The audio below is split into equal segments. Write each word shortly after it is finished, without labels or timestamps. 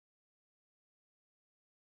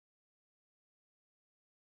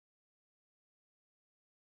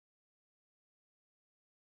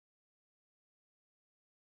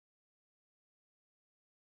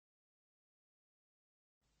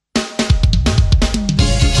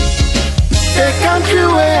The country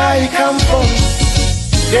where I come from,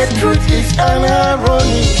 the truth is an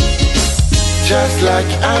irony. Just like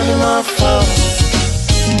animal farm,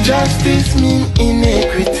 justice mean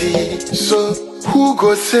inequity. So who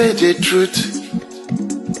go say the truth?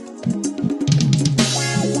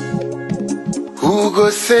 Who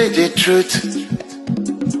go say the truth?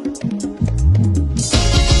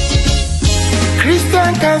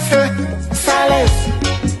 Christian can say silence,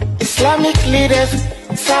 Islamic leaders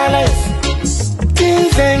silence,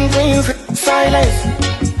 kings and queens silence,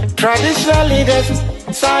 traditional leaders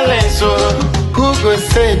silence. So who go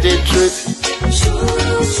say the truth?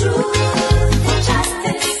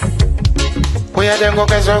 We are them go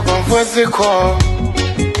so confused call.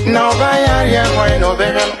 Now by area why no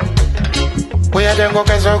better. We are them go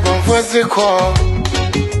so confused call.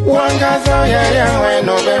 One guy's out here why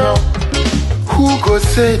no better. Who go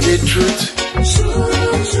say the truth?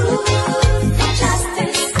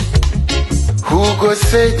 Who go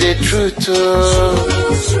say the truth?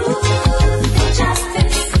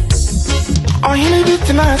 Oh, he need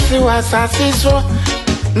it now, see what I see so.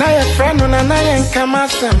 Now your friend on a nine come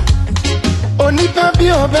as them. Only baby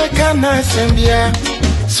obeka na sembia.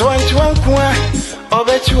 So I want to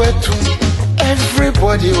obet you too.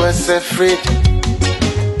 Everybody was afraid.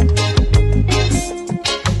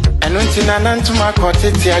 And until I learned to my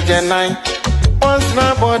cottage, I get nine. Once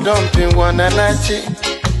my boy dumping one and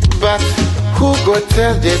but who go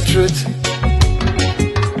tell the truth?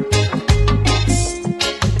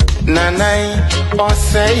 Nanai or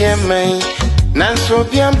say me. Nanso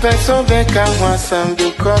bien person beka wasam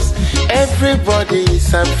because everybody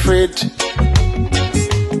is afraid.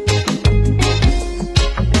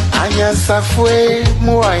 Anya safwe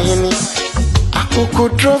muayini. Akuku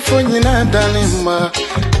trofo nyina dalima.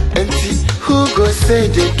 Enti who go say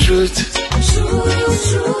the truth?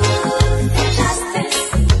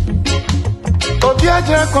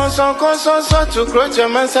 Obiaja konson so to grow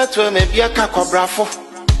Germansa to me biaka kobrafo.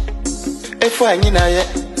 Efo anyina ye.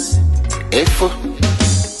 Efo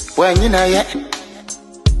when you know yet.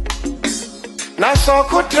 Na so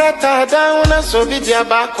kutrata down na so be dia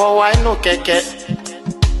back or why no keke.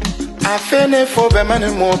 I feel for the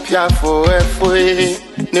man more piafo efo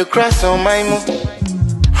ne cross on my mo.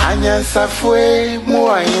 Hanya safwe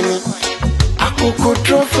muayini. Akuku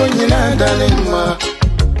trofo nyina dalima.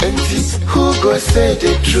 Enti who go say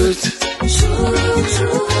the truth?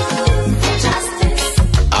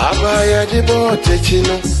 Abaya di bote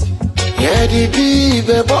chino. Yedi bi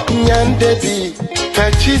bebo nyande bi.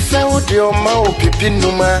 Kachisa udi oma upipi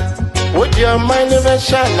numa. Udi oma never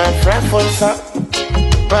shana frafonsa.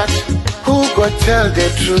 But who go tell the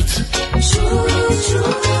truth?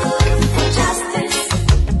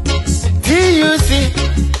 TUC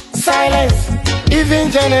silence. Even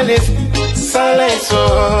journalists silence. So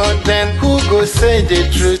then who go say the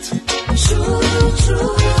truth?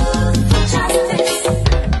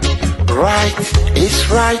 Right is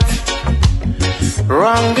right.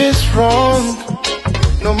 Wrong is wrong,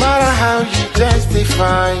 no matter how you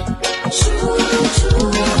justify.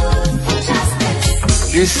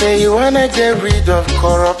 You say you wanna get rid of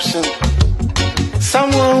corruption.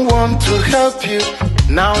 Someone want to help you,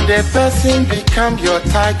 now the person become your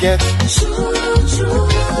target.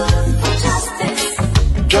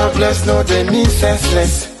 Jobless no they mean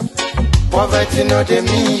senseless. Poverty no they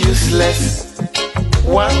mean useless.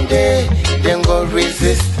 One day then go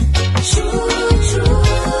resist.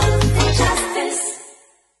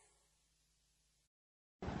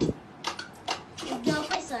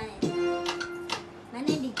 My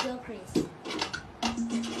name is Joe Chris.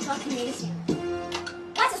 Talk Nation.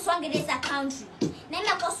 What's the song in this country? Name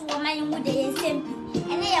a cost woman with the SMP.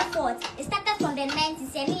 And they are fought. It started from the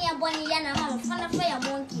 90s. And here, Bonnie Yana, mom, fun of your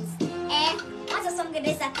monkeys. And what's the song in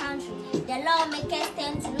this country? The lawmakers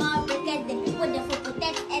tend to not protect the people that for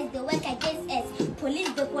protect us, they work against us.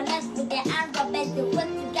 Police, they connect with the armed robbers, they work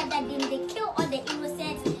together, then they kill all the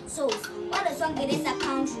innocent souls. What the song in this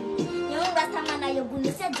country? Your own Rastamana, your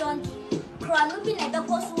Bunisa junkie. Cronubi never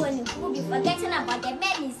post one who be forgetting about the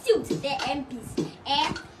men in suits, the MPs.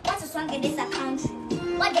 And what's the song in this country?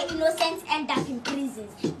 What the innocent end up in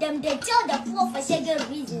prisons. Them they tell the poor for shaking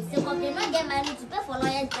reasons. So they not get money to pay for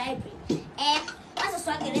lawyers bribery. And what's the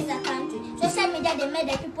song in this country? Social media they made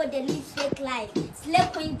the people they live fake life.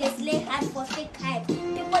 Slave queen they slay hard for fake hype.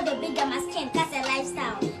 People they build them as skin, cast a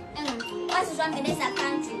lifestyle. What's the song in this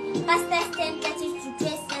country? Pastors tend churches to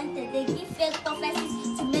trace center. They give fake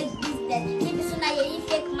prophecies to make business. Maybe sooner you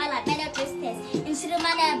fake mala better testers. In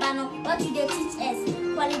Shirumana Bano, what do they teach us?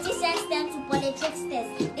 Politicians tend to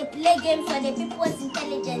politricksters. They play games for the people's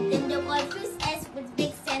intelligence. Then they confuse us with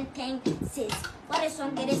big sentence. says, what is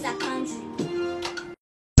wrong with this country?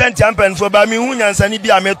 Champion for Bami Hunyans and be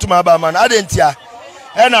a metuma baman, Adentia,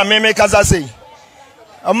 and a meme Kazase.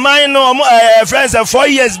 A mine no friends of 4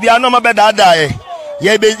 years be a no better die.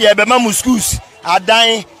 Ye be mamu schools are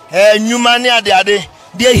dying, new money at the other.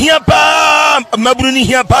 They hear pa Mabruni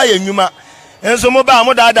here pa Numa. And so Moba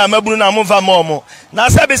Modada Mabruna Mova Momo. Now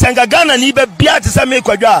Sabi Sanka Ghana Nibe Biat Same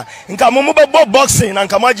Quadra, and Kamomo boxing and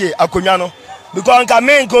Kamaji Akunyano. Because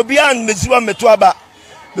Kamen go beyond Mitsua Metuaba.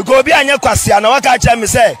 Because be anya kwasi na waka cha me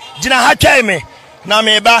say gina ha twai me na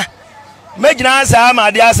me ba magina sa ma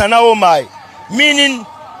dia sa na o mai meaning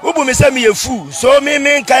ubu me say me yefu so me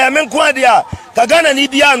nkaya me nko ade a kagana ni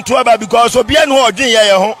bia nto aba because obi anu odwen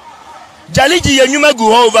ye ho jaliji yenwuma gu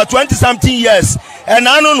ho over 20 something years and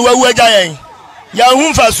anu no wawu agya yen ya hu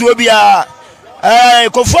mfa so bia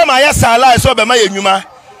kofo ma ya sala so be ma yenwuma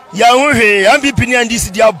ya hu hwe MPP ni andisi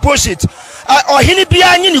dia bullshit ohini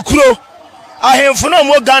bia anyi ni kuro ahemfu no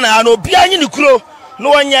mo Ghana ano bia nyi ni kuro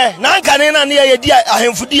no onye na nkane na ne ye di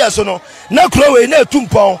ahemfu di aso no na kuro we na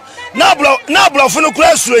etumpon na blo fu no kuro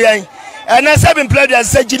asuro yen na seven players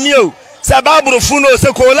say jimio say baburo fu no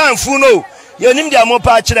say kolan fu no ye nim dia mo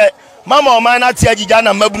pa kire mama o man na tia gija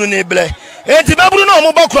na mabunu ne ble enti baburu no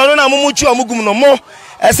mo bokro no na mo muchi o mugum no mo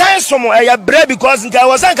esan somo e ya bre because nka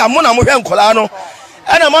wasan ka mo na mo hwe nkola no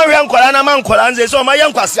na mo hwe nkola na man nkola nze so ma ye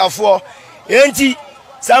nkwasiafo enti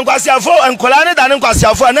Sankwasiafo enkola ne dan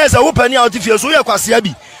nkwasiafo na ese wo pani a otifie so ye kwasia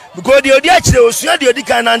bi because de odi akire osua de odi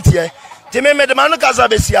kan nante te me de manu kasa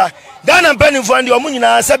besia Ghana mpanimfo ande omu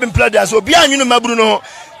nyina seven players obi anwunu maburu no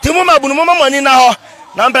te mu mabunu mo mamani na ho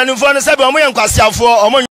na mpanimfo ne sebe omu ye nkwasiafo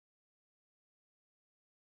omu.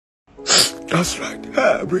 That's right.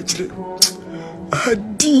 Richly.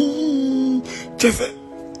 Adi Jeff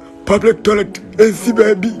public toilet esi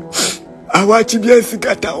baby awachi bi esi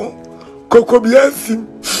kata o koko biasi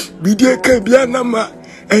bidie ka bia nama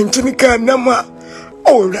enchini ka nama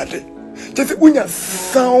already just unya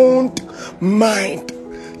sound mind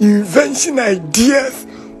invention ideas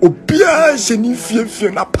obia jeni fie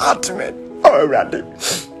na apartment already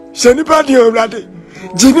jeni body already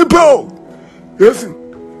jini bo yes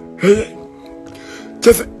hey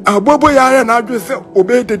just abobo ya na adwe se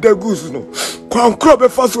obey the goose no kwankro be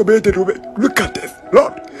fast obey the look at this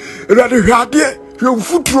lord already hwade you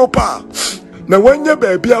futuro pa na wanya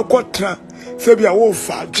baby akwatra se bia wo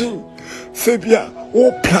fagin se bia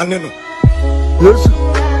wo plan no yes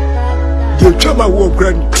de chama wo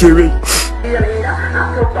grand tire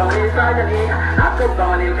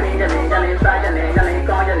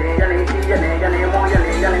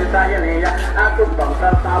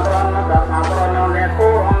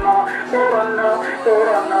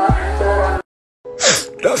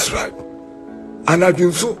that's right and I've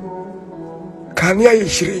been so Kania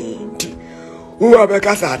Yishrinti, who are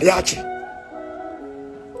Becasa Diachi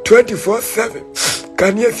 24/7.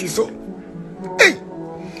 Kania Siso, hey,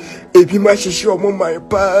 if you must show my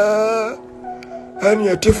pa and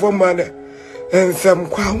your tifo manner and some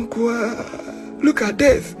quankwa. Look at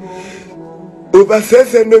this over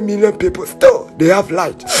 700 million people still they have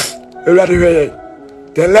light.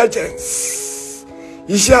 The legends,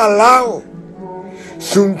 you shall allow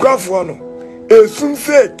some graph Esum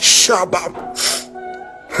fe shabam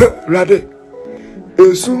rade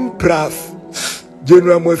esum pras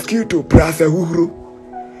general mosquito pras ehuru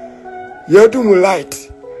yadum light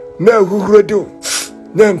na ehuru do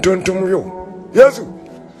na ntontom yo yesu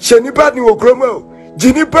shenipa ni okromo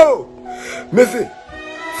jinipo mese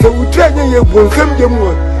se utranye ye bonsem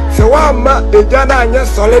demu se wa ma ejana anya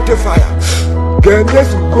solidify can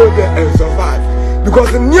yesu go there and survive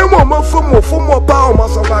because nyemo mo fomo pa o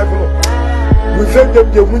survive no. We send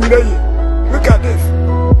them the winner. Look at this.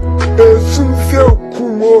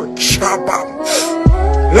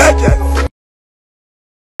 Legends.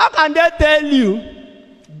 How can they tell you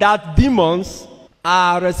that demons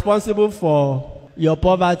are responsible for your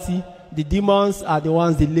poverty? The demons are the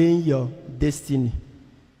ones delaying your destiny.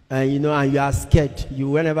 And you know, and you are scared.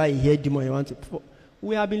 Whenever you hear demon, you want to.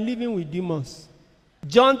 We have been living with demons.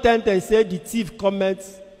 John 10:10 said the thief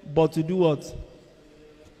cometh, but to do what?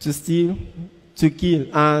 To steal, to kill,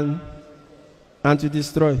 and to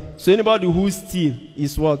destroy. So anybody who steals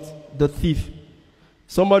is what? The thief.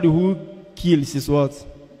 Somebody who kills is what?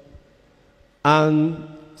 And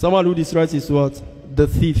someone who destroys is what? The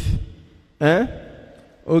thief. Eh?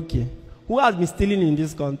 Okay. Who has been stealing in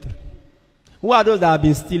this country? Who are those that have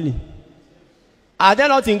been stealing? Are they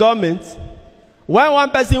not in government? When one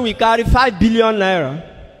person will carry 5 billion naira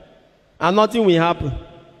and nothing will happen.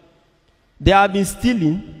 They have been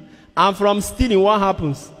stealing, and from stealing, what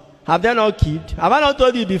happens? Have they not killed? Have I not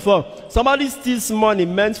told you before? Somebody steals money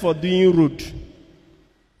meant for doing road,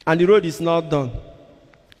 and the road is not done,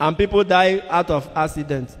 and people die out of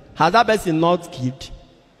accidents. Has that person not killed?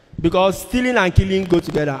 Because stealing and killing go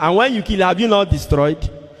together. And when you kill, have you not destroyed?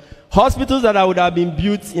 Hospitals that would have been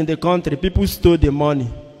built in the country, people stole the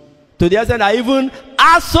money. To the extent that even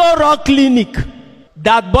Aso Rock Clinic,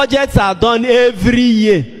 that budgets are done every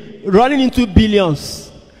year, running into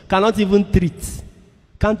billions, cannot even treat.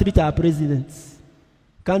 Can't treat our presidents.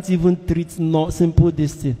 Can't even treat no simple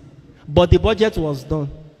this thing. But the budget was done.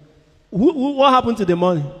 What happened to the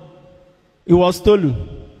money? It was stolen.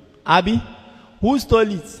 Abi, who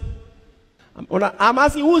stole it? I'm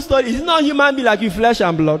asking, who stole it? It's not human being like you, flesh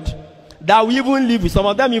and blood, that we even live with. Some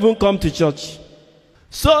of them even come to church.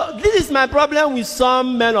 So this is my problem with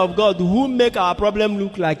some men of God who make our problem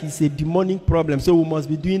look like it's a demonic problem. So we must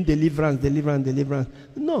be doing deliverance.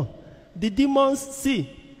 No. The demons, see,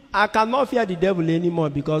 I cannot fear the devil anymore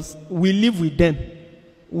because we live with them.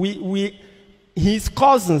 His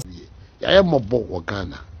cousins. I am a boy or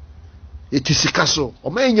Ghana. It is a castle,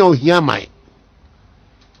 or may you hear my.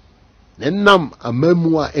 Then nam a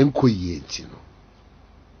memoir enquietino.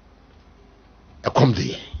 A come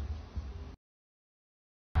there.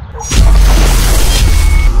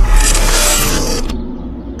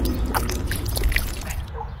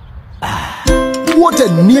 What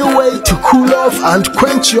a new way to cool off and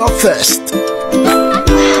quench your thirst.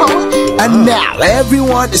 And now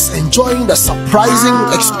everyone is enjoying the surprising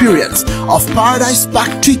experience of Paradise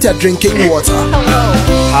Park treated drinking water.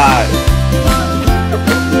 Hi.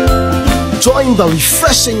 Join the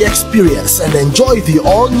refreshing experience and enjoy the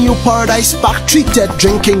all-new Paradise Park treated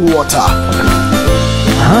drinking water.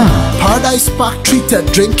 Paradise Park treated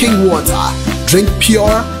drinking water. Drink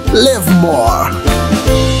pure, live more.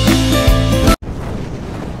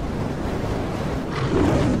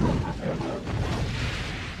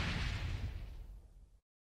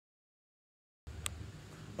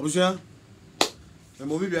 Abuja, the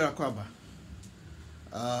movie be a kwaba.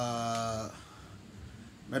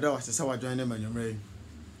 Meda was the join them and you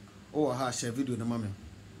oh, ha share video na mame.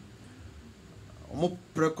 Omo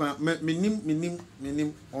prekwa minim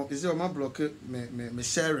is it my block me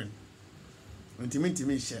sharing.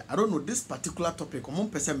 Intimate share. I don't know this particular topic. Omo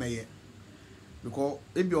pese meye because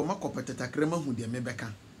ebi o ma competitor krema hu de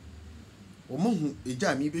mebeka. Omo hu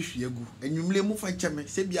eja mi be hwe agu. Enwumle mu fa ncheme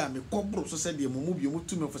se bia me kobro so se de mu bi mu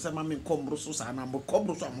tumi fo se ma me komro so sa na mo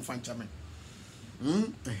kobro so amofa ncheme.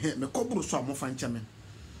 Me kobro so amofa ncheme.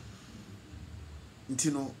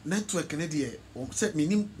 Ntino network ne de o se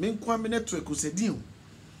minim me kwa me network o se din.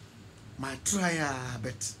 My try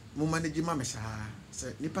bet mo manage ma me sha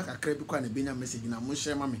se nipa kakra bi kwa na benya message na mo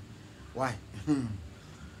share ma me. Why?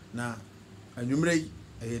 Na anwumre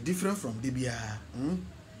e different from debia.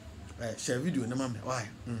 Share video na mame why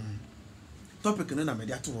topic na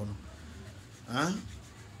media to no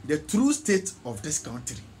the true state of this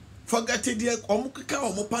country forget it there omukeka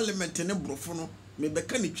omo parliament ne brofo no me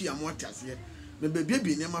beka ne twi amwate ase me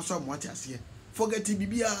bebie ne maso amwate ase forget it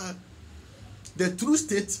bibia the true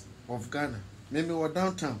state of Ghana me wa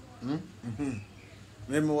downtown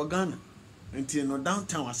me wa Ghana enti no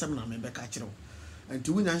downtown asem na me beka kire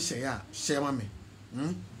enti wunya nhye ya share mame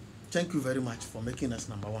Thank you very much for making us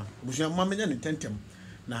number one. Bushia mamenya ni tentem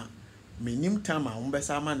na menim time a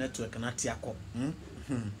umbesa ma network na tiako.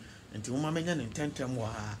 Enti mamenya ni tentem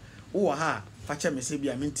wa ha fache mese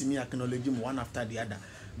bia mentimi acknowledge mu one after the other.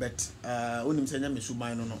 But onim senya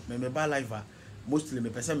mesuban no me ba live mostly me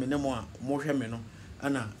pese me nemo a mo hwe me no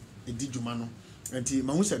ana edi djuma no. Enti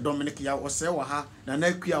mahu se Dominic ya ose wa ha na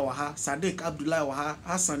Nakua wa ha Sadiq Abdullah wa ha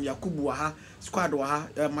Hassan Yakubu wa ha squad wa ha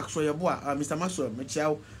Maxwell Yeboa Mr. Maxwell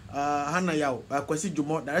Mechiao Hana Yao Kwesi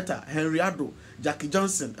Jumo director Henry Ado Jackie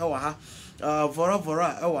Johnson wa ha Vora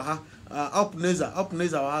wa ha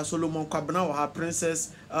Upneza wa ha Solomon Kwabena wa ha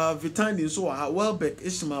Princess Vitani so wa ha Welbeck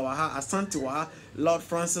Ishmael wa ha Asante wa ha Lord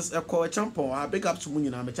Francis Eko Champion wa ha big up to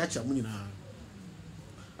munyina mechacha munyina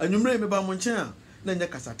anwumre me ba monchen a na nya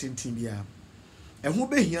kasa tentin bia ehu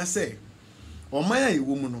behia se oman ayi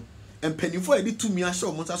wo mu no empanifo edi tumi ahye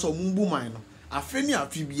o monsa so o mumbu man no afe ni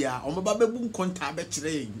afi bia o meba bebu nkonta be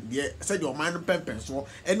kire de se de oman no pempen so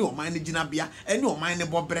ene oman ne gina bia ene oman ne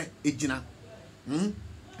bobre egina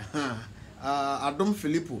Adam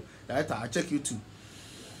Filippo that I check you too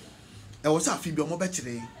e was afi bia o mo be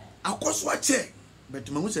kire akoso a che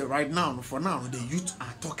but me say right now for now the youth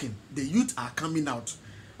are talking, the youth are coming out.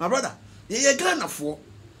 My brother ye Ghana for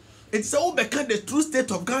it's all because the true state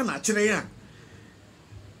of Ghana Chilean.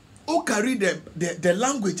 Oh, carry the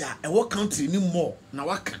language and what country anymore. Now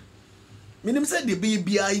what can? Minim said the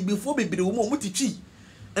baby before baby the woman muti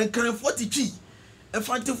and can 40 chi and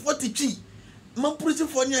 40 chi man prison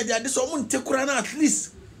for near the this woman take kurana at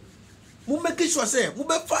least mo make sure say mo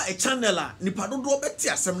be fa a channel a nipa do do beti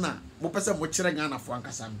asem na mo pese mo kire Ghana fo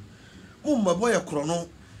ankasa mo mabo ye kro no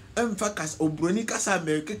emfa kas obroni kasa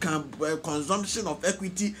America can consumption of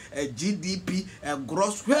equity GDP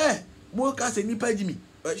gross where mo kasa nipa jimi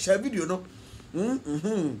share video no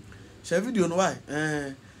share video no why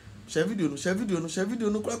share video no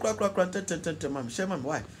kra tete mam share mam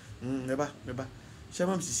why meba share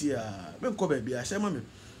mam sisi me ko ba bia share mam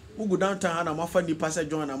we go downtown and mafa nipa se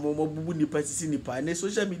join na mo bubu nipa sisi nipa na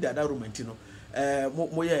social media da romanti no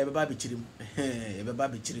mo ye be ba be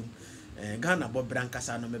chirim Ghana bo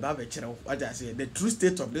brankasa no me ba be chire what I say the true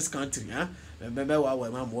state of this country me wa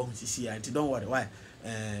mam wo sisi anti don't worry why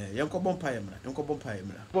yenko bompa yemra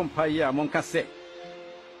bompa ya monka se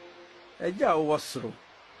eja wo soro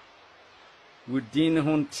wudin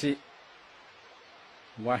honti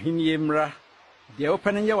wahini yemra de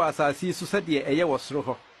open ye wasasi so se de eye wo soro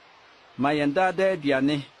ho mayenda da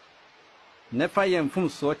aduane ne fa ye mfum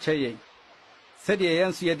so cheye se de ye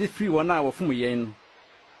nso ye de free wona wo fum ye no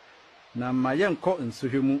na mayenko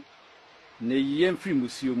nsohwemu ne ye mfiri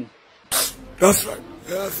musuo mu. That's right.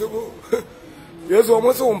 Yes,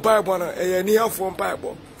 almost on pipe one a near from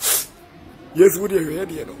pipe. Yes, would you hear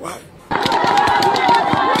the why?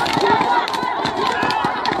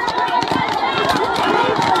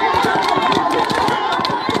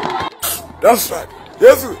 That's right.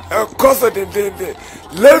 Yes, a constant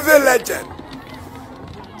living legend.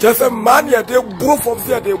 Just a man here, they broke from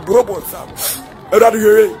there, they broke on some. That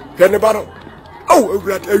you hear the battle. Oh,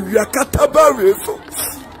 we are Katabari.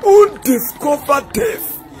 Who discovered this?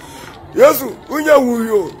 Yes, unya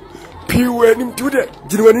wuyo. Piwe ni mtude.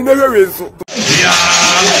 Jirwani na wezo.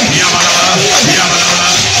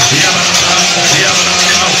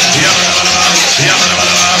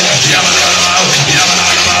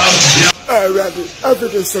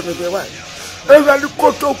 Everything said the way. Every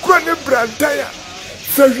koto kroni brandaya.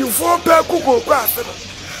 So you fall back kuko kwasa.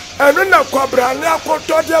 And when I kwa brand ya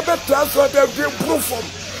koto dia betra so they proof from.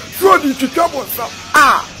 So the chikabo sa.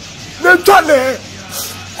 Mentally,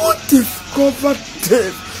 who discovered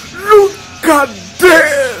this? Look at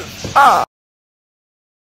this!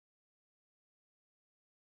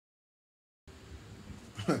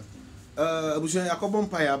 Abuja Yakobo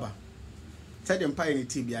Mpaya ba. Said Empire in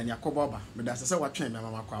TV and Yakobo ba. Medasa say what train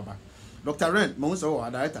mama kwaba. Dr. Ren,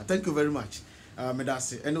 Monso director. Thank you very much.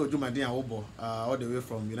 Medasa eno Jumadi and Obo all the way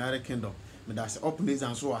from United Kingdom. Medasa open days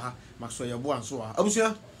and so ha Maxwell Yabo and so ha.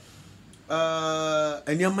 Abuja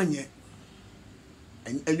enyamanye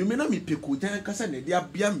enyumena mi peku jan kasa na dia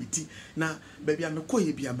bia miti na bebia me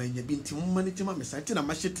koye bia manya binti mo manage ma mesate na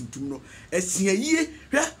mahye tuntum no esia yie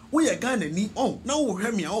hwa wo ye Ghana ni na wo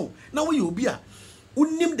hwa me na wo ye obi a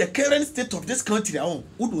unim the current state of this country wo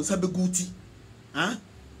do nsa beguti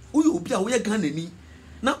wo ye obi a wo ye Ghana ni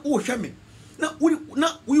na wo hwa me na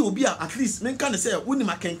wo ye obi a at least men kan say wo ni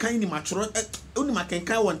makenkan ni matoro wo ni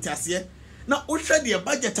makenkan won tiase na o hwe de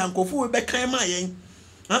budget ankofo we be kan ma yen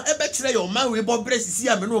ebe kire yo man we bo bresisi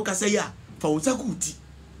a me no kasa ya fa wonsa guti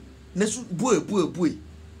na su bue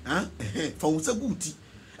fa wonsa guti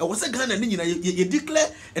e wo se Ghana ni nyina ye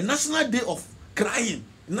declare a national day of crying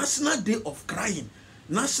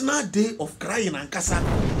ankasa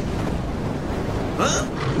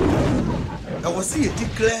e wo se ye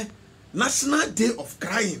declare national day of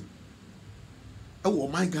crying e wo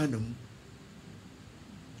man Ghana mu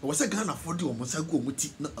was a Ghana for the Omosago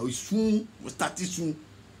Muti soon start soon.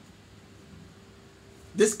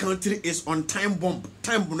 This country is on time bomb.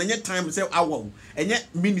 Time say hour and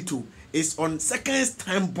yet minute is on seconds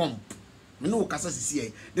time bomb. You know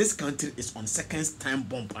this country is on seconds time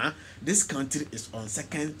bomb. This country is on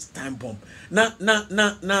seconds time bomb. Na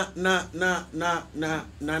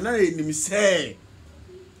enemy say.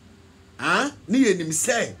 Ni enemy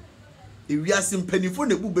say. If we are some penny for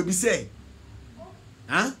the baby say.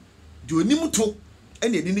 Do ni muto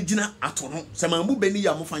ene ni gina ato no samamu beni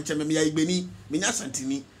ya mo fanchame me ya igbeni me nya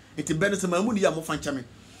santini enti beni samamu ni ya mo fanchame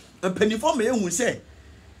empanifo me ehun se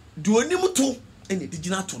do ni muto ene di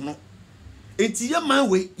gina ato no enti ye man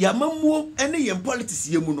we ya mamuo ene ye politics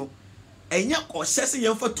ye mu no enya ko hyese ye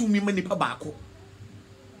mfa tumi ma nipa baako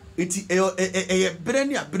enti ye bre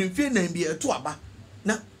ni abrenfie na bi eto aba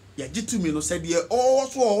na ya gitumi no se de o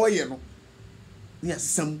so o ye no ni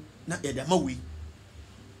asesam na ye de ma we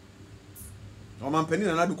Oman peni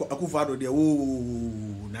na nadu akufado de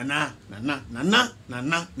nana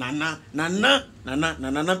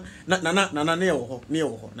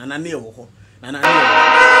ne wo ho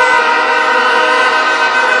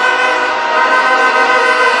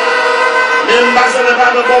Memba so le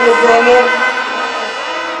ba bo krono.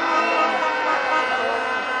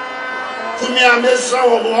 Tumi amesra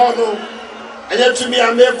wo mo no. Anya tumi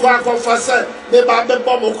amekọ akọfa se me ba be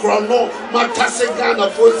bo krono matase Ghana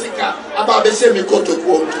fosika aba be se me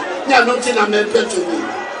kotokuo. Nya no ti na me petumi.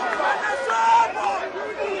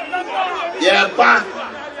 Yeah, pa.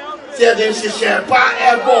 See the share pa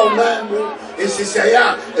ebo man.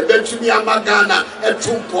 Isisaya ebetumi amagana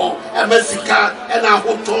etumpo emesika ena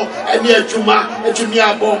hoto eni adwuma etumi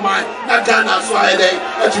aboma na Ghana so ayede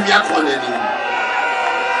etumi akonani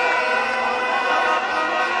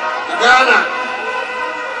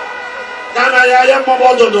Ghana ya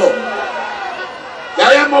mobododo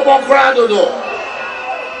ya mobokradodo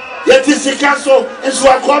yetisika so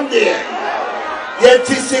enso akomde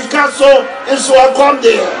yetisika so enso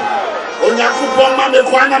akomde onyakupo ma me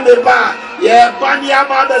kwana me ba ye bani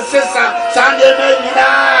ama the sister sande me nyina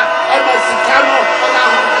ama sikano na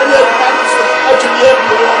ele bani so atumi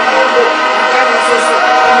ebu no akano so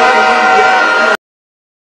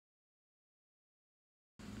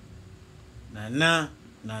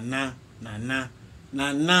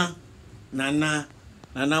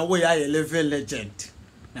nana we are a living legend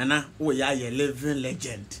nana we are a living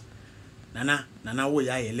legend nana we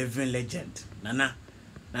are a living legend nana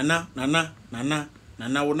Nana,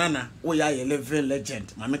 we are a living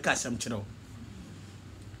legend. Mama Kasam Chino.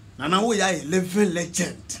 Nana, we are a living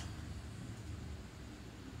legend.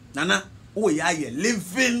 Nana, we are a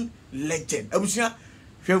living legend. Abusia,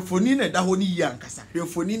 Fonina Dahoni Yankasa,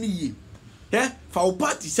 Fonini ye. Yeah, for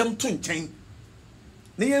party some twin.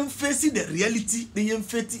 They face the reality, they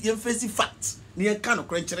face facts. Near kind of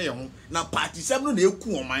crunch. Now, party some no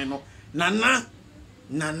cool mine. Nana,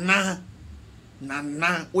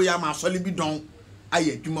 we are my solid bidon.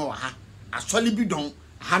 Aye dwuma wa ha asole bi don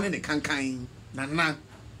ha ne kankan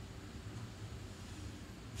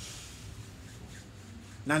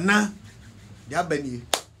nana dia banie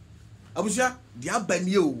abusia dia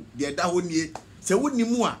banie o dia da honie se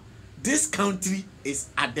wonimu a this country is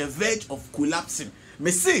at the verge of collapsing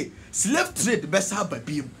me say slave trade besa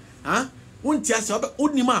babiem wontia se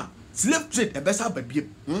onima slave trade e besa babiem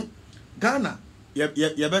Ghana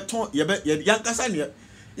ye beton ye yankasa ne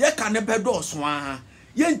ye kan be do so a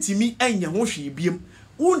ye ntimi enye ho hwe biem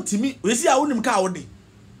wontimi wesi a wonim ka wode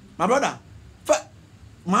my brother fa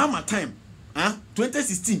mama time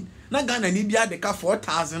 2016 na Ghana ni bia de ka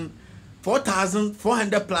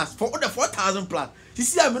 4,400 plus for the 4,000 plus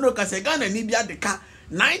sisi a me no ka se Ghana ni bia de ka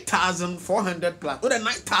 9,400 plus or the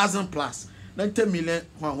 9,000 plus 90 million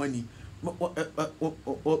hwani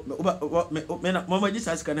mama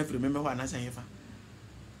Jesus can free me ho anasa yefa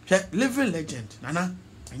living legend nana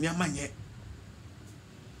anya manye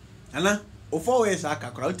nana o 4 years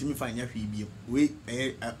aka kra utimi fa anya hwe biem we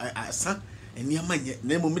asa anya manye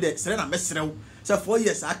na mo me de sere na mesrew se 4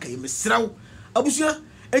 years aka ye mesrew abusua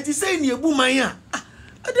eti sei ne ebu man a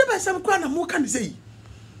ade ba sam kra na mo ka ne sei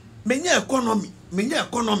menya economy menya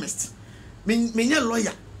economist menya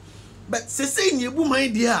lawyer but say ne ebu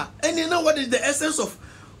man dia any know what is the essence of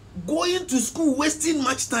going to school wasting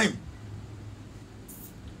much time.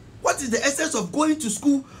 What is the essence of going to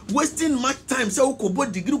school wasting much time? Say ukobo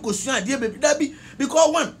degree ko sua ade baby dabi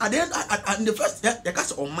because one at the end in the first you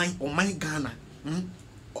cast on my Ghana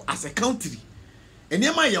as a country.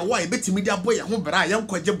 Enema ya wa ebetimi dia boy ya ho bra ya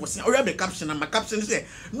nkwaje bosia o ya be caption na my caption say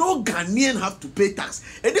no Ghanaian have to pay tax.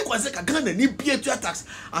 Eni kwanse ka Ghana ni pay tax.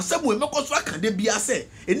 Asabu e mekoso aka de bia say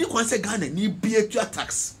eni kwanse Ghana ni pay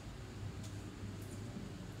tax.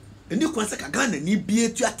 Eni kwanse ka Ghana ni pay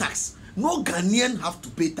tax. No Ghanaian have to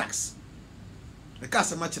pay tax.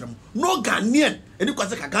 Because no Ghanaian eni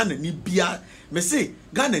kwanse ka Ghana ni bia me say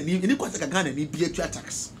Ghana ni eni kwanse ka Ghana ni pay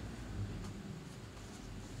tax.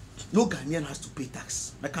 No Ghanaian has to pay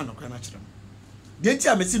tax. I can't know. The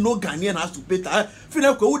entire me say no Ghanaian has to pay tax.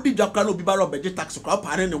 Fina ko odi jakra no bi ba robe tax ko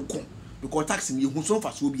pare ne nko because tax ni hu so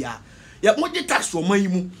fa so bia. Ya mo je tax wo man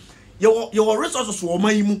yimu. Your resources wo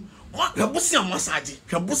man yimu. Hwabosi amasaje.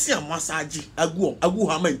 Hwabosi amasaje. Agu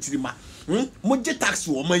ha man tirima. Mo je tax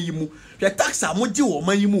wo man yimu. Hwa tax a mo je wo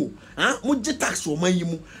man yimu. Mo je tax wo man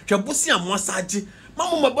yimu. Hwabosi amasaje.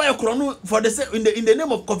 Mama maboy kro no for the in the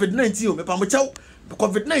name of COVID-19 me pa mo chaw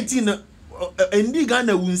COVID-19 endi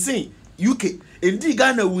Ghana wunsin UK endi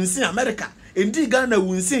Ghana wunsin America endi Ghana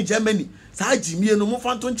wunsin Germany sa jimie no mo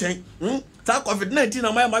fanto nchen sa COVID-19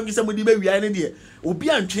 na ma gwise mo di be wiai ne de obi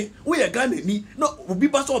antwe wo ye Ghana ni no obi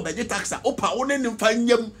ba so obege tax a opa wo ne mfa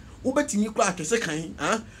nyam wo betimi kura atwese kan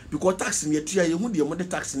because tax ne etua ye hu de mo de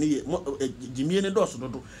tax ne ye jimie ne do so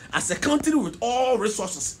dodo as a country with all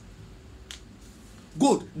resources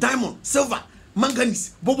gold diamond silver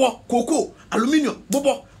manganese bobo cocoa aluminium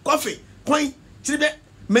bobo coffee Point chibe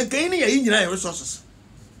menkaini ya nyina resources.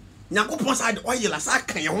 Nyakopon sa de oil asa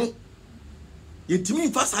kan ye ho. Yetimi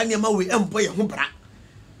mfa sa ne ma we embo ye ho bra.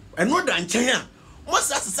 Eno da nchen a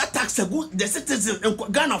most as tax agu the citizen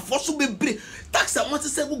Ghana for so bebre tax a most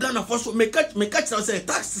say Ghana for so make say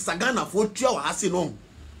tax is Ghana for tua wa ase no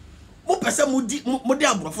mo pese mo di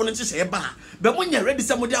abrofo no chese ba ha be mo nya ready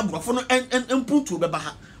say mo di abrofo no empuntu be ba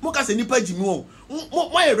ha mo ka say nipa jimi o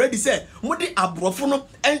mo ready say mo di abrofo no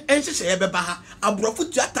chese be ba ha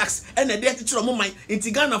abrofo tua tax and e dey chiro mo man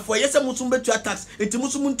inti Ghana for yese mo sum be tua tax inti mo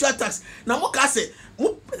sum tua tax na mo ka say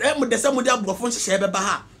mo desa mo di abrofo chese be ba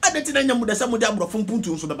ha adeti na nya mo desa mo di abrofo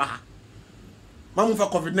mpuntu so be ba ha mamu fa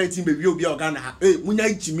COVID-19 be wi obi o Ghana ha munya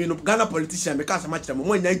jimi no Ghana politician be ka say ma kire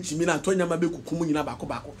mo nya jimi na to nya ma be kuku mu nyina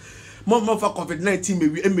bako mo fa COVID-19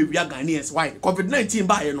 me wi Ghanaians why COVID-19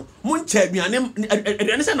 ba ye no mo ncha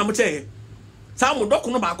aduane se na mo che sa mo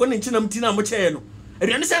doko no ba ko ne nchi na mti na mo che no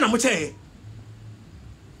aduane se na mo che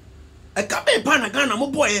e ka be pa na Ghana mo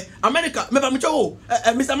boy America me ba mo che o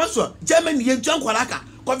Mr. Maswa Germany ye ntwa nkwalaka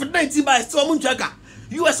COVID-19 ba se o mo ntwa ka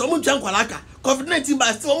US o mo ntwa nkwalaka COVID-19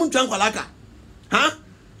 ba se o mo ntwa nkwalaka ha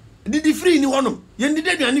didi free ni honom ye ndidi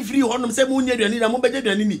aduane free honom se mo nya aduane na mo beje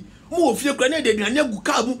aduane ni mo ofie kra na de aduane agu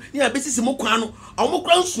ka mu ni abesisi mo kwan no mo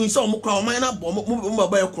kra nsun se mo kra o man na bo mo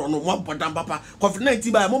ba ye kro no mo bodam papa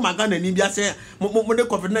COVID-19 ba mo magana ni bia se mo de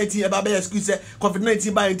COVID-19 e ba ba excuse se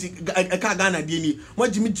COVID-19 ba nti ka Ghana de ni mo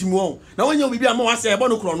jimi wo na wonya obi bia mo wa se e bo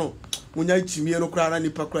no kro no wonya jimi no kra na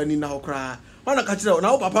nipa kra ni na ho kra wana ka kire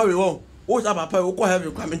na wo papa we wo sa papa wo ko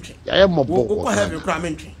heaven kra mentwe ya ye mo bo ko heaven kra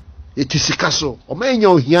mentwe etisikaso omenya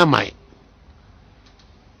ohia mai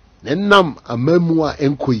nenam amamu a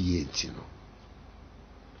enkoyie nti no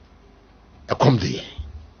ekomde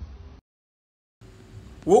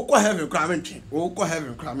wo ko heaven kra mentwe wo ko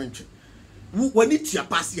heaven kra mentwe wani tia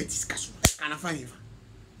pass etisikaso kana fa hiva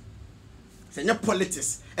senya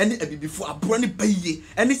politics ene abibifo abro ne bayiye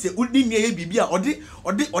ene se udi ne ye bibia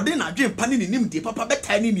ode na adwen pa ne nim de papa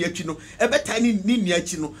betai ne ni atwi no e betai ne ni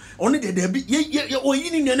atwi no one de de bi ye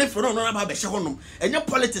oyi ne ne fero no na ba be hye honom enye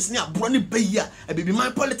politics ne abro ne bayiya abibi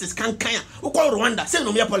man politics kan ukọ Rwanda say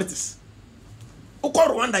no me politics ukọ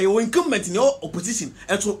Rwanda ye incumbent ne opposition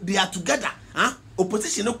and so they are together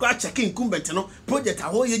opposition no kwa check incumbent no project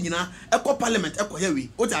aho ye nyina ekọ parliament ekọ yewe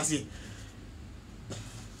o ta say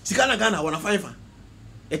Sikana Ghana wana faifa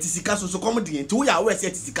etisikaso so komedi nti wo ya we se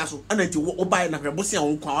etisikaso ana nti wo buy na hwebosia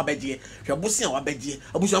wo kwa wabeje hwebosia wabeje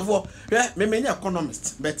abusuafo me me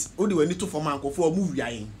economist but odi wani to form ankofo mu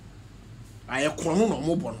wiayen aye krono no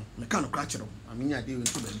mo bono me ka no kra kire amenya de we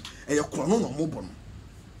to bani aye krono no mo bono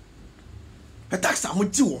e tax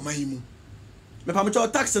amoji wo mayimu me pa me cho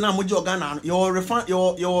tax na amoji Ghana your refund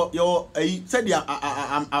your said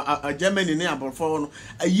a Germany ne aborfo no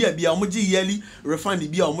ayi bia amoji yearly refund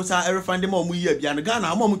bia omusa refund ma omu yi bia no Ghana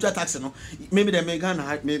amomu cho tax no me dem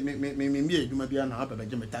Ghana me eduma bia na aba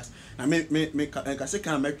beje me tax na me ka se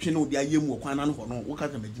kan metwe no bia yemu okwan na no ho no wo ka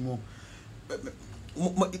magimo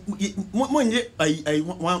mo nye ai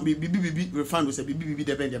bibi refund se bibi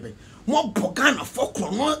de ben mo bo Ghana for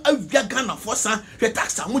no avia Ghana for san hwe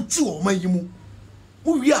tax amoji wo mayimu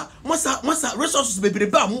Uwia masa resources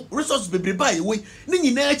bebreba mu resources bebreba yewe ni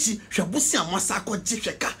nyina achi hwebosi amasa akọje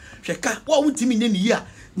hweka wa wutimi ne ni ya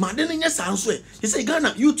ma de ne nya sanso e say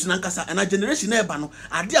Ghana youth na nkasa na generation na eba no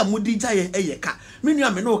ade amodi jaye eyeka menu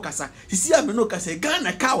ame no kasa sisi ame no kasa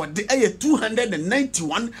Ghana ka wode eye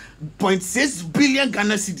 291.6 billion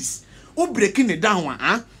Ghana cedis u breaking it down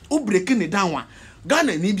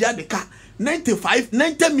Ghana ni bia de ka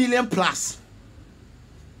 90 million plus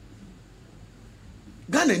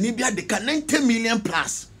Ghana ni bia de ka 90 million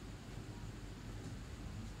plus.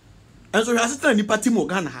 And so hwaseta ni party mo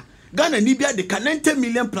Ghana ha. Ghana ni bia de ka 90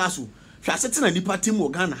 million plus. Hwaseta na ni party mo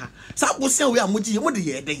Ghana ha. Sa bosia we amoji mo de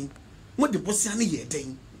ye den. Mo de bosia ne ye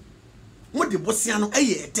den. Mo de bosia no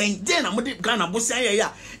ye den. Den na mo de Ghana bosia ye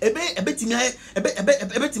ya. Ebetimi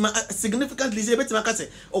significantly say ebetimi ka say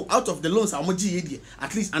oh out of the loans amoji ye die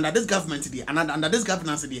at least under this government die and under this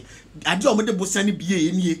governance die. Ade o mo de bosia ne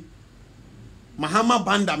biye nie. Mahama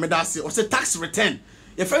Banda medase or say tax return.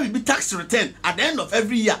 If every be tax return at the end of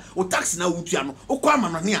every year, or tax na utiano, or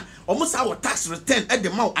kwamania, almost our tax return at the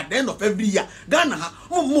mouth at the end of every year. Ghana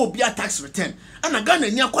more be a tax return. And a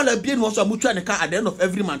Ghana near call a bien was a mutual car at the end of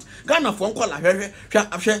every month. Ghana phone call a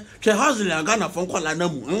she hustle and Ghana phone call a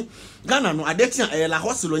namu. Ghana no addiction a la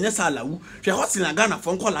hustle on yesala. She hustle and Ghana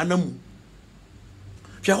phone call a namu.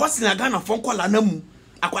 She hustle and Ghana phone call a namu.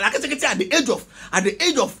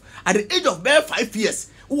 At the age of bare 5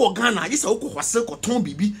 years, who Ghana is a hwase ko ton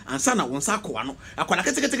bibi ansa na wonsa ko ano. Akwala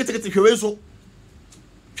kete hwewe so.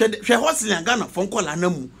 hwe hostle Ghana fon kola na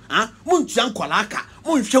mu muntua nkola aka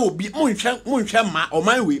munhwe obi munhwe ma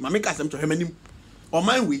oman we ma make asem to hwemanim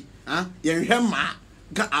oman we ye nhwe ma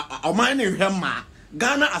oman ne nhwe ma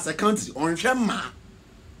Ghana as a country onhwe ma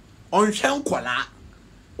onhwe nkola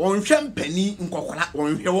onhwe mpani nkokola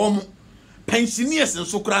onhwe wo mu pensioners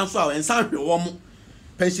nso kra nso a ensa hwe wo mu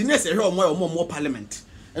pensioners hwe wo mo parliament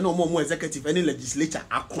ene mo executive ene legislature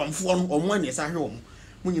akromfo no omo ne sa hwe wo mu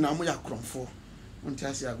munyina mo ya akromfo until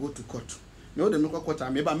I say I go to court. No, the local court, I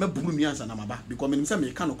may be Brumians and Amaba, because in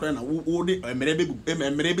some kind of crane, all the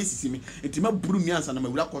Merebe see me, and Tima Brumians and I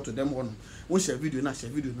will court to them one. What's your video? Not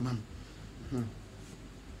your video, man.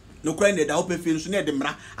 No crying that I open fields near the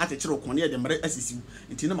Mra at the Chirocon near the Mra SCU,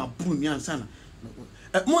 and Tina Brumians and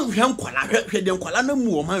Mon young Kuala, them Kuala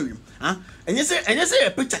Mu Mariam, and you say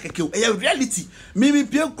a picture kill a reality. Maybe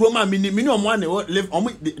Pierre Chroma minimum one live on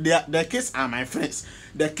the case are my friends.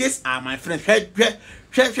 The case are my friends.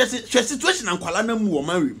 Situation and Kuala Mu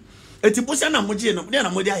Mariam. It's a Busiana Moji and Diana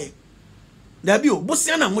Modiae. There be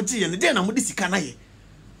Busiana Moji and Diana Modisicanae.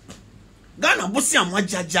 Ghana Busia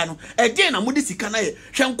Majajano, a Diana Modisicanae,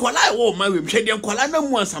 Shankwala or Mariam, Shadian Kuala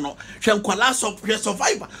Muansano, Shankwala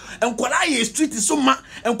survivor, and Kuala street is summa,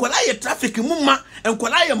 and Kuala traffic mumma, and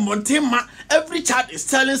Kuala Montema. Every child is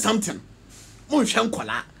telling something. Mon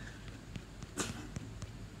Shankwala.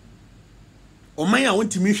 O maya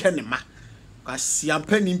want to me shanema. Cause ya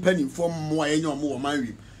penny from more more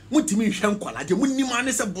marry. Want to me Shankwala, the winning man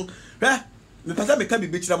is a book. The person may be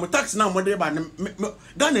bitch. I'm tax now, more by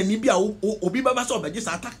Ghana Nibia or be Baba so, but just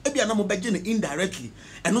attack every animal begin indirectly,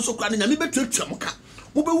 and also crying. I may be to Chamoka.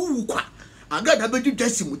 Muba, I got a better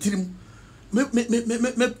dressing with him. Me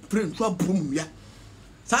print to a broom, ya.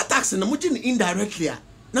 So tax and I'm indirectly.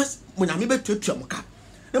 That's when I may be to Chamoka.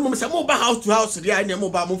 The moment I move house to house, the idea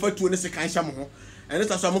mobile move to a second shamo, and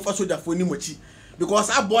that's why I'm for so that for Nimochi.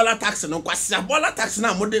 Because I bought a tax and I bought a tax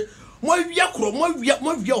now, more yakro,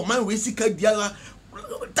 more man, we see Kadiala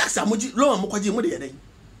tax a moji, low and Mokaji Modi.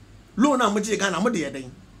 Low now Moji Ghana Modi.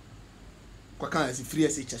 Quacan is free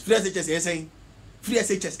SHS, free SHS saying, free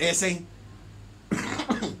SHS saying.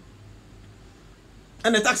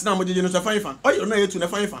 And the tax now Moji is a fine fan. Oh, you're not to the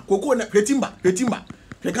fine fan. Coco, Retimba.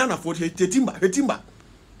 They can't afford Retimba.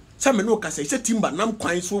 Some no can say timber, nam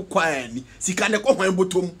quite so quietly. See, can I call my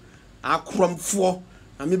bottom? I crumb for,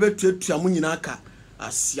 and maybe to Yamunaka.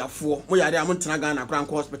 As ya for Moya Montana Grand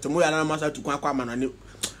Hospital, Moya Massa to Quaman and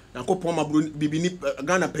Nankopoma Bibi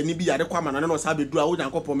Ghana Penny be at the Quaman and was Sabi Dua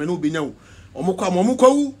and Copomenu Bino, or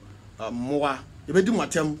Momuko, Moa, if I do my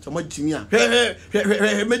term to my Jimia.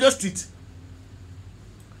 Hey, Major Street.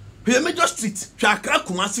 Here, Major Street, Shakra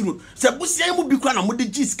Kumasi Road. Sabusia will be crowned with the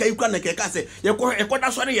G's, Kayukan, Kase,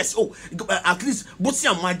 Yakota, sorry, yes, oh, at least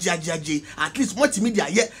Busia Majaji, at least multimedia,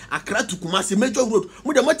 yet Accra to Kumasi Major Road,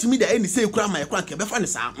 with the multimedia any say crown my crank,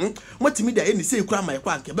 Befanisa, multimedia any say crown my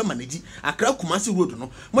crank, Bemaniji, Accra Kumasi Road,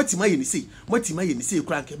 no, Multimay say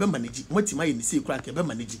crank, Bemaniji, say crank,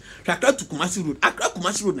 Bemaniji, Shakra to Kumasi Road, Accra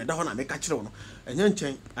Kumasi Road, and Dahona make a chrono, and then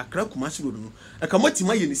chain Accra Kumasi Road, a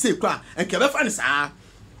Kamotimay say crank, and Kebefanisa.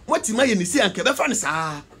 What you may see and Kebefanis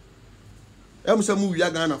I'm some movie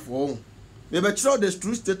Ghana for. They betrayed the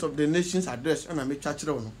true state of the nation's address and I make church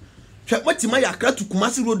on. What you may Accra to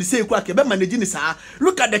Kumasi Road, the same Quack, managing is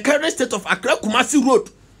look at the current state of Accra Kumasi Road.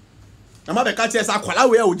 I'm not the catches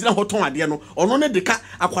Aqualawe or Dina Hoton Adiano, or none of the car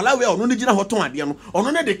Aqualawe or no Dina Hoton Adiano, or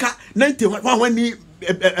none of the car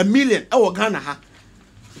 91 million our Ghana.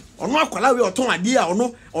 Ono akwala we oton ade a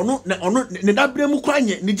ono ne dabere mu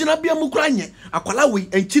kranye ne gina bia mu kranye akwala we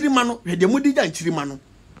enchirima no hwede mu digya enchirima no.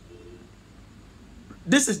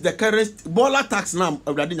 This is the current Bola tax now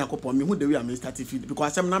awrade nyakopon me hu the way am starting feed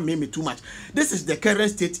because am na me too much. This is the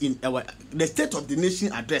current state in our the state of the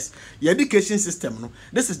nation address your education system no.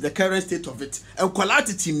 This is the current state of it and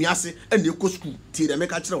quality miase and you go school ti the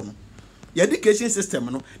make kire no your education system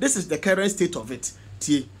no. This is the current state of it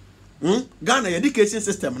ti Ghana education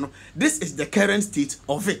system no. This is the current state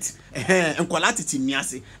of it. And quality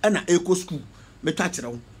miase and a eco school. Me touch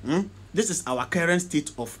this is our current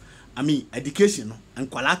state of education no? And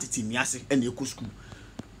quality miase and eco school.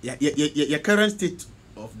 Your current state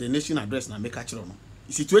of the nation address na make catch no.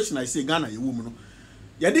 Situation I say Ghana you woman no.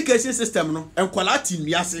 Your education system no and quality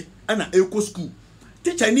miase and a eco school.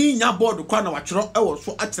 Teacher ni nya board kwa na watchero e wo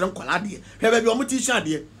so akyere quality. Hwe ba bi o teacher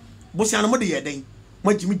ade. Bosia no mo de ye den.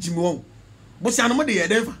 Mo jimi won bosia no mo de ye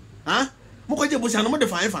den fa mo ko je bosia no mo de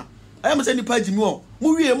fa fa I am saying nipa jimi won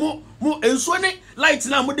mo wie mo enso ne light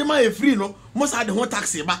na mo de ma e free no mo sa de ho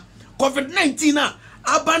taxi ba COVID-19 na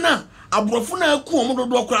abana abrofo na ku mo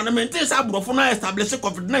dodo okura na maintain sa abrofo na establish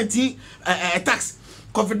COVID-19 tax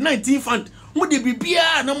COVID-19 fund mo de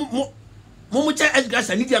bibia na mo cha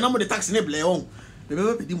education ni dia na mo de tax ne ble on be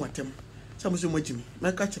pedi mo atem sa mo so mo jimi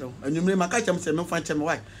me ka kire anwumre ma ka chem se me fa chem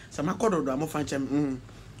why sa ma kododo mo fa chem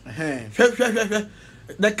hwe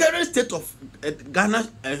the current state of Ghana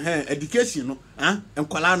education no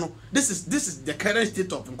Nkwala no this is the current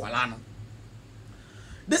state of Nkwala no.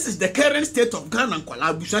 This is the current state of Ghana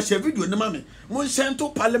Nkwala. Busha share video na mame. Mo send to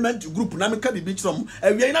parliament group na me ka bibi chrom.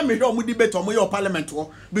 Ewie na me hwe omo debate omo your parliament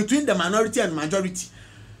wo between the minority and majority.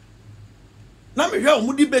 Na me hwe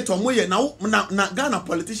omo debate omo ye na Ghana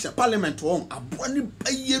politician parliament wo aboni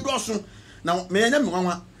baye doso. Na me nya me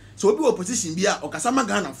nwanwa. So obi opposition bia okasama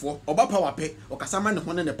Ghana fo oba power pe okasama ne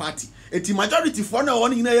ho ne party eti majority fo na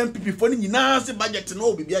won nyina MPP fo ne nyina se budget na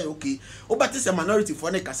obi bia okay obate se minority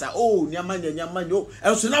fo ne kasa nyama nyo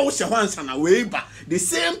enso na wo hye ho ansa na we ba the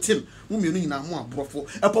same thing mumienu nyina ho abrofo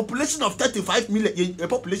a population of 35 million a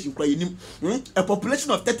population kwa yenim a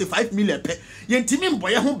population of 35 million pe yentimi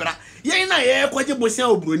mboye ho bra yen na ye kwaje bosia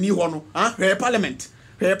obroni ho no parliament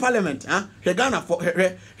parliament Ghana for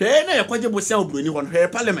na yakwaje bosia obroni ho no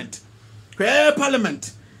parliament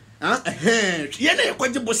parliament ye na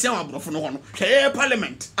yakwaje bosia abrofo no ho no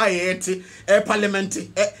parliament ayeti parliament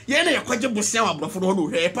ye na yakwaje bosia abrofo no ho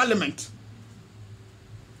no parliament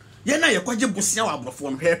ye na yakwaje bosia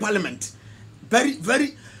abrofo no parliament very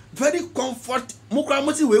very very comfort mukra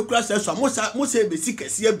moti we kura so mo be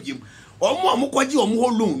sikasi abiem omo amukwaje omo ho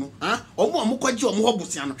loan no omo amukwaje omo ho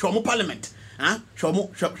bosia no hwe parliament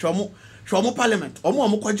shomo parliament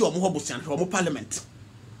omo kwaje omo hobusian shomo parliament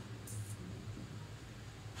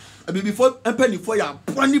abi before empanifo ya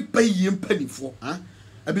broni bayi empanifo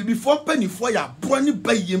abi before empanifo ya broni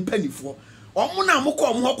bayi empanifo omo na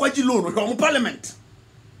amukọ omo kwaje loan shomo parliament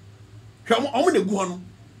shomo omo na gu ho no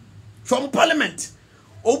shomo parliament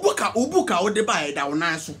obuka ode ba eda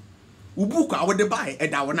wona so ubuka ode ba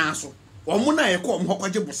eda wona so omo na ye ko omo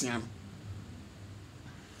kwaje busian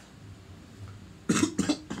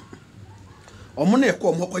omo na ekọ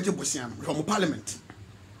omo kwaje bosian from parliament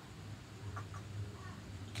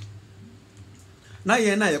na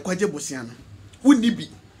ye na ekwaje bosian wuni bi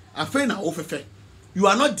afa na ofefe you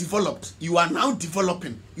are not developed you are now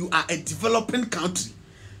developing you are a developing country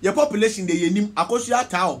your population dey yenim akosu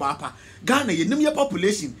ata obapa Ghana yenim your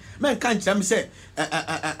population men kan kire say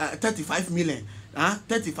 35 million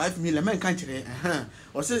 35 million men kan kire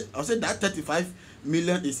or say that 35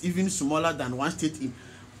 million is even smaller than one state in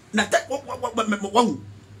na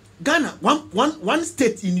Ghana one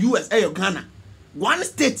state in US Ghana one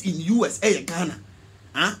state in US Ghana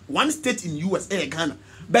one state in US Ghana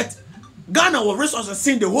but Ghana will resources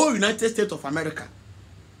in the whole United States of America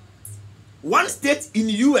one state in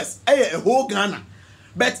US a whole Ghana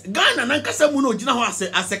but Ghana nankasa mu no gina ho as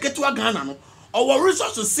a ketua Ghana no our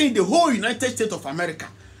resources in the whole United States of America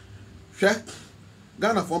hwe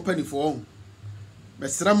Ghana for penny for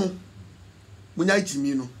besramo munya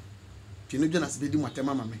jimi no tinu dwana sebedi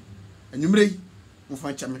mwatema mame anwumre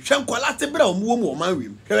mfa chame hwe nkwala te bra omuwo mu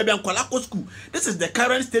omanwem hwe bia nkwala ko school this is the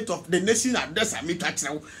current state of the nation at this amita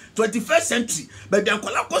 21st century bia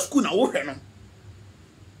nkwala ko school na wo hwe no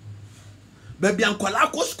bia nkwala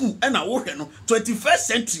ko school na wo hwe no 21st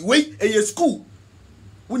century we eye school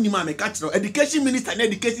woni ma me ka kire education minister na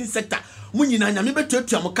education sector munyina nya me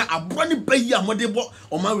betuatua moka abro ne bayi amode bo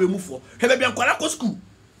omanwemufo hwe bia nkwala ko school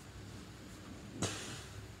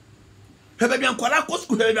Hebebi ankwala ko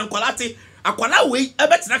school hebebi ankwala te akwala we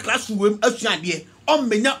ebetina classroom asuade o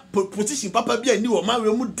menya position papa bia ni o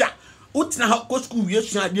mawe mu da utina ko school we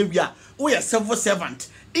asuade bia wo ye civil servant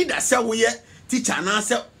either say wo ye teacher na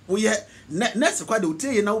say wo ye nurse kwa de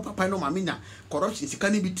utie na wo papa no mamenya corruption sika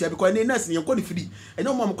ni bitia because ni nurse ni ko ni free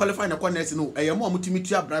eno mo qualify na kwa nurse no eye mo mutimi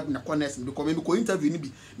tua bribe na kwa nurse because me ko interview ni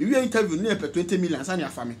bi me we interview ni pe 20 million sani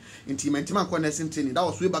afame intimentima kwa nurse training that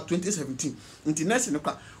was way back 2017 inti nurse no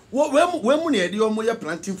kwa we mu na ede omo ye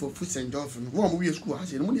planting for food and jobs no wo mo we school ha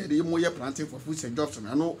se mu na ede mo ye planting for food and jobs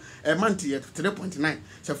no e month ye 3.9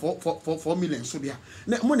 se 4 million so dia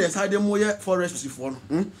na mu na side mo ye forestry for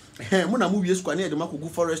no mu na mu we school na ede makogu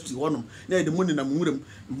forestry wono na ede mu na mu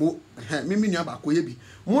mu mimi nua ba ko ye bi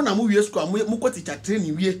mu na mu we school mu ko teacher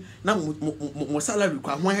training we na mo salary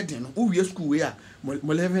kwa ho he den no we school we a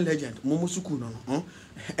mo level legend mo school no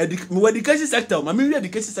education sector ma me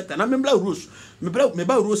education sector na me bla rules me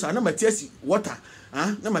ba rules na matiasi water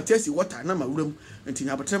na matiasi water na mawuram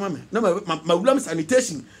ntinya botrema me na mawuram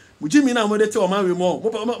sanitation mujimi na mo de te o ma we mo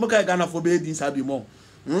ka Ghana for be din sabi mo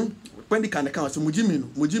when the can so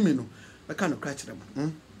mujimi no be kan crack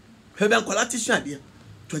them hebe ankwalati suade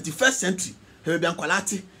 21st century hebe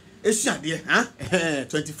ankwalati esuade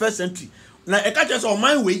 21st century na e ka che so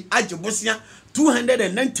man we age bosia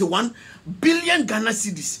 291 billion Ghana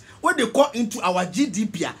cedis. What they call into our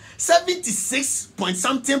GDP 76 point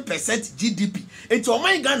something % GDP. Into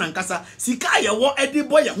my Ghana and Kasa, Sika ya wo edi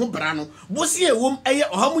boy ya brano. Bosi e wom eye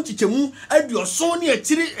ohamu chichemu edu so ne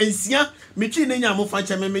achiri ensia mechi ne nya mo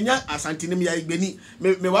fancha memenya asantene me ya igbeni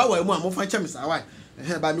me wa mu amo fancha me sa wai.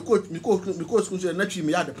 Ba mi ko school na twi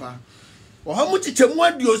me ya de pa. Ohamu chichemu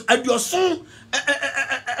adio so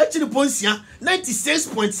actually ponsia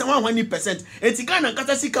 96.71%. Eti Ghana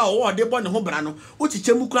kata sika o de bon ho bra no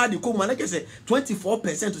uchichemu kra de ko na kese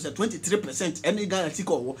 24% to 23% any Ghana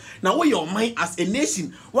sika o na wo your mind as a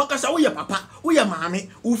nation wakasa wo ye papa wo ye maame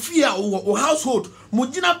wo fia wo household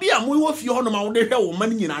mugina bia mo wo fie ho no ma wo de hwe wo man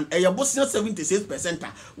nyina e ye bosia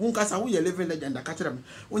 76% wo nkasa wo ye level legend ka kire me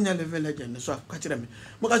wo nya level legend so ka kire me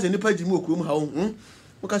mo ka se nipa ji mu okurum ha wo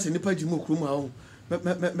mo ka se nipa ji mu okurum ha wo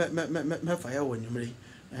me fire wo nyumre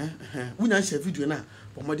wunya share video na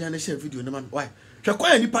bomodi na share video na man why hwe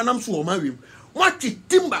kwa ni panam so o ma wem wati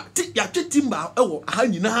timba ti ya timba ewo aha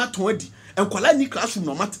nyina ha ton adi enkwala ni classroom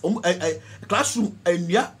no mat classroom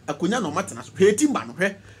enua akonya no mat na so hwe timba no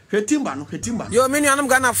yo me nuanam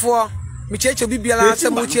Ghana fo me cheche bibiala se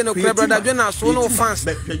mo chie no kra brother Jonas so no fans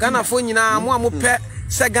Ghana fo nyina mo amopɛ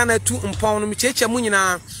se Ghana tu mpɔn no me cheche mu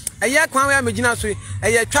nyina eye kwan we amegina so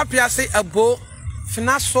eye twapia se abo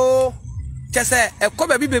finaso kese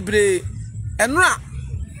ekoba bi bebre enura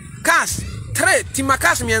cars 3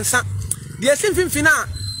 timakas miensa de simfimfina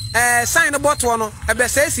sign bottle no ebe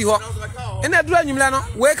se si ho ena duru anyumle no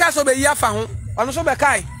we ka so be yi afa ho ono so be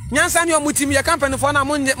kai nyansa ne omutim ye company fo na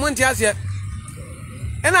monti ase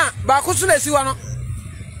ena ba ko so na si ho no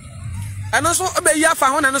eno so be yi afa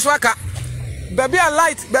ho na no so aka baby a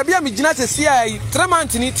light baby a migina se si ai 3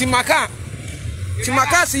 months ni timakas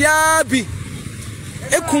ya bi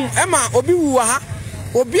ekum ema obi wuwa ha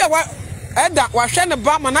obi a wa eda wa hwe ne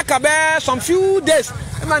ba manaka be some few days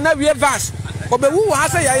ema na wie verse obi wuwa ha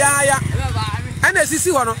se ya ana sisi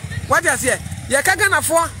ho no what you say ye ka Ghana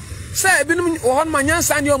fo se ebinum wo ho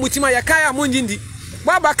manyansa ne omutima ye kai a monjindi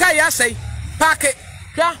baba kai ya sei park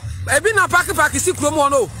hwa ebi na park si krom ho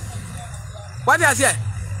no what you say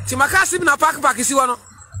timakasi bi na park si ho no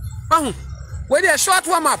mahu we dey short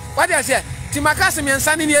warm up what you say timakasi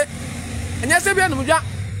miensa ni enya se bia numja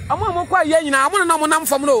amo kwa ye nyina amo na mo nam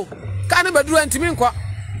fam no ka ne baduru antimi nkwa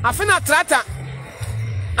afena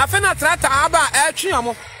trata aba etwe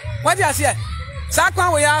amo wadi ase sa kwa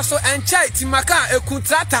we ya so enchai timaka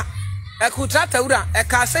ekutrata ura e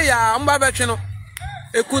ka se ya mba betwe no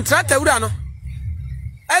ekutrata ura no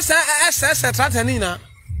ese trata ni na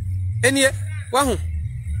enie wahu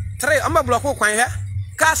tre amba block kwan he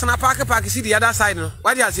ka sana park si the other side no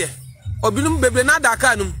wadi ase obinum bebre na da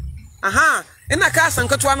ka num aha ina ka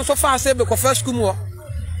sankatwa no so fa se be ko first school mo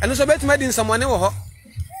eno so betima din samone wo ho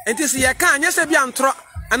enti se ye ka anya se bia ntro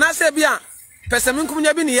ana se bia pesem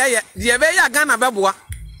nkumnya bi ne ye de be ya Ghana beboa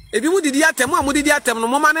ebi mu didi atem amudidi atem no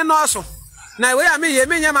moma ne no so na we ya me ye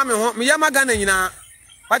menya ma me ho me ya ma Ghana nyina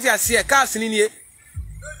wati ase ka asini nie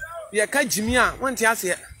ye ka jimi a wonti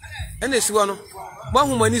ase ena esi wo no bo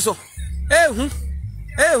humani so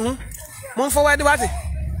ehu mon forward wati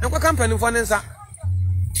enko company fo ne nsa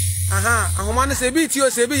aha ahoma ne se bi ti o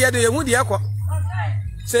se bi ye de ehu de ekọ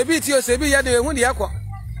se bi ti o se bi ye de ehu de ekọ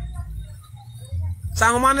sa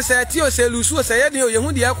ahoma ne se ti o se lusu o se ye de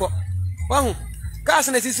ehu de ekọ wahu gas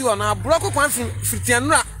na sisi wo na block kwan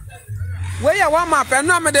fritianura we ya wa map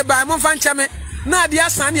enu amede bai mo fa ncheme na ade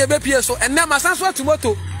asan ne ebepie so enne masan so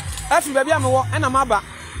atumoto afi ba bia me wo ena maba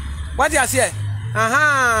wadi ase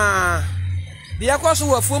aha de ekọ so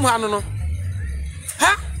wa fuom ha no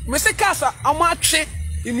ha me se kasa amatwe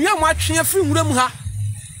inua mo atwe free nwuram ha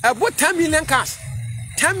ebo 10 million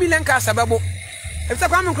cars abebo efta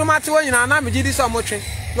kwa me kroma ate wo nyina na me gidi so mo twe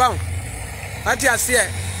wow ati ase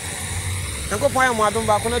enko pon ya mo adom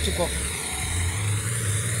ba ko na tukọ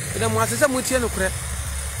ida mo asese mo tie no kure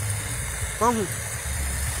wahu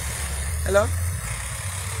hello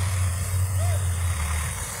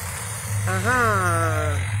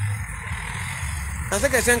aha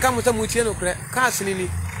aseke senka mo se mo tie no kure cars ni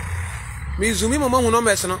mi zumi mo hu no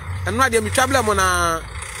mes no eno ade mi travel mo na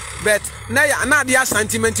bet na ya na ade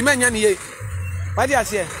sentiment menya ne ye wadi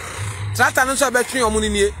ase tractor no so betwe omo ni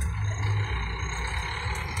nie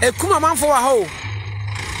ekuma manfo wa ho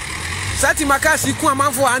sati makasi ku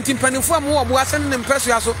amanfo anti mpanifo mo wo boase ne mpeso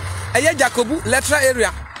ya so eye Jacobu Electoral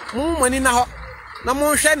area mo mani na ho na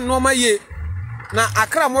mo hwe no ma ye na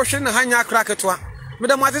akra mo hwe ne hanya akra ketwa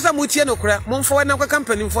meda mo atesa mo tie no kura mo mfo na kwa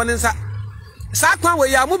company mfo ne nsa sa kwa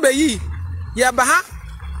we ya mo bayi ya ba ha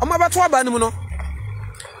o ma bato aba nim no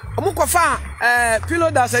o mo kofa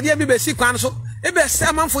pillow da sadia bi be si kwan so e be se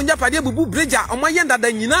amanfo nya pade bubu bridge a omo ye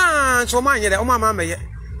ndada nyina so omo anyere omo ama meye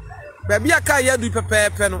ba bia ka ya du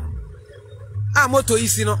pepepe no a moto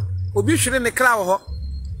isi no obi hwere ne kra wo ho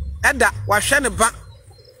eda wa hwe ne ba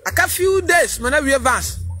aka few days mana we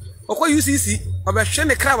advance okọ UCC obe hwe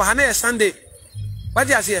ne kra wo ha na ye Sunday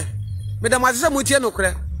wadi ase me da ma se mo tie no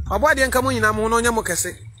kre obo ade nka mo nyina mo no nya mo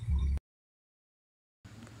kese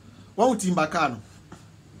wa timba ka no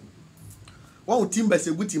wa timba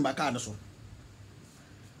se gu timba ka no so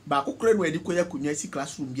ba ko kre no edi ko ya kunya si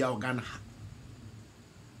classroom bia Ghana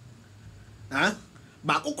ha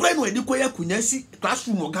ba ko kre no edi ko ya kunya si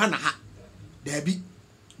classroom Ghana ha da bi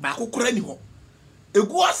ba ko kre ni ho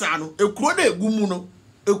egu asa no ekuro na egu mu no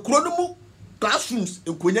ekuro no mu classrooms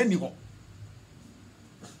ekonya ni ho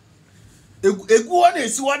egu na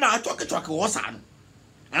esi wa na atwake wo sa no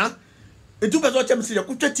ha etu bezo chem se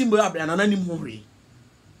yakutwa timba ya abla nana nim ho hwe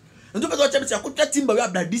etu bezo chem se yakutwa timba ya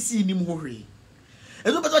abla DC nim ho hwe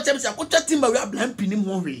etu bezo chem se yakutwa timba ya abla MP nim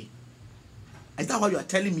ho hwe. Is that what you are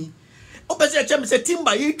telling me? Obezo chem se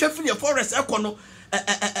timba yi twa fili forest ekono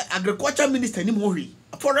agriculture minister nim ho hwe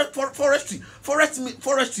forestry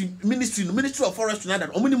ministry of forestry na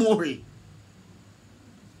that omuni mo hwe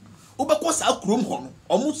obekọ sa krom ho no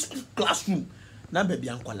omu classroom na ba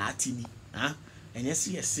bia nkwala atini ha enye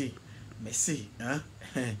se Messi,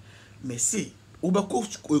 Messi, ubeko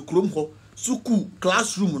krom ho suku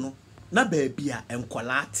classroom no na baabia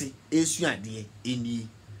enkwalate esuade eni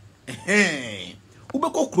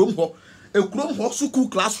ubeko krom ho suku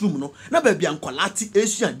classroom no na baabia enkwalate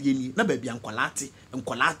esuade eni na baabia enkwalate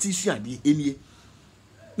esuade eni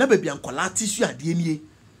na baabia enkwalate esuade eni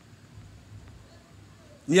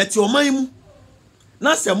yeti oman mu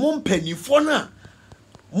na se mo mpanifo na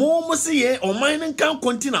mo se ye oman nkan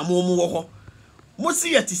kontina mo wo ho mo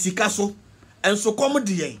se ye tisika so enso kom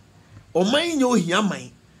de ye oman nye ohia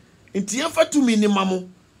man nti ye fatu minimum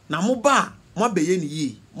na mo ba mo abeye ni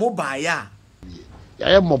yi mo ba ya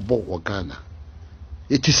ye mobo wo Ghana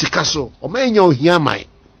etisika so oman nye ohia man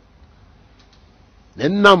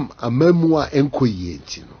nenam amamu a enkoyi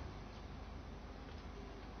enti no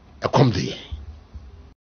ekom de ye.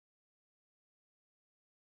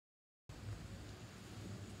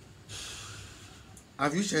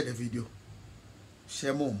 Have you shared the video?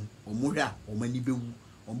 Share mom or mura or many bewu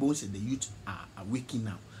or bones the youth are waking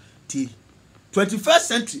now. Till 21st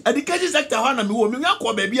century education sector wana mi wo mi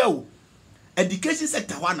nyanko baby o. Education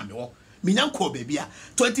sector wana mi wo mi nyanko baby a.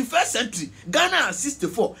 21st century Ghana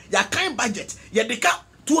 64 ya kind budget ya deka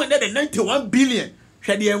 291 billion.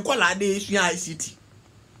 Hwede enkwala de sua ICT.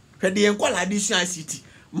 Hwede enkwala de sua ICT.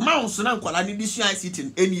 Mouse na enkwala de sua ICT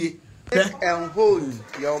enie. And hold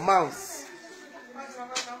your mouse.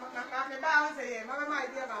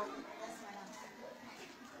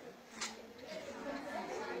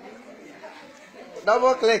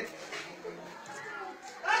 Double click.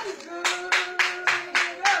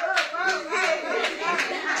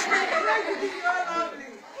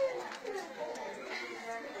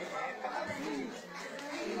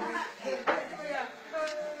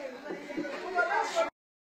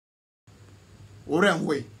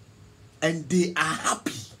 Orenwe, and they are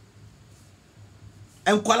happy.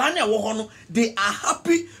 And Kwalane Wohono, they are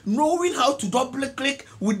happy knowing how to double click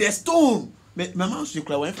with the stone. My mouse you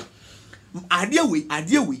cry. Adiewe,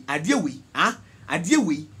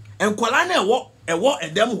 and Kwalane wo a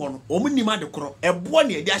dem one, Omunima de Cro, a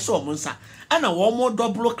bonny a dash or monsa, and a one more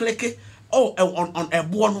double click on a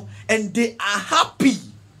bono, and they are happy.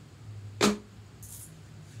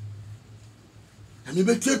 And you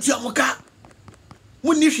better tell Moka.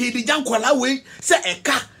 When you see the Jankwala way, say a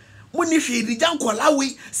car. When you see the Jankwala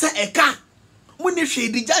way, say a car. When you see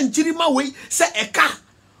the Jan Chirima way, say a car.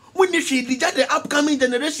 When you see the upcoming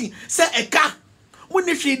generation, say a car. When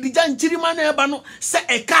you see the Jan Chirima Nebano, say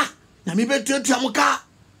a car. Na mi better tell Moka.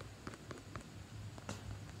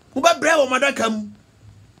 Uba brew madakam.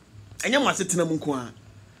 And you must sit in a munkwa.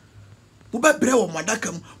 Uba brew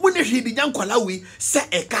madakam. When you see the Jankwala way, say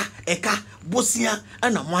eka, Bosia,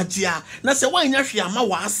 and a Magia. Na se why ya ma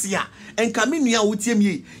wasia. And Kaminia utim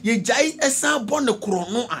ye jai esa bono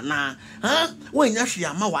chrono ana. Ha? When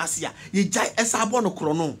ya ma wasia, ye jai esa bono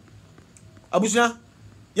chrono. Abusia,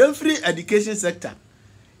 young free education sector.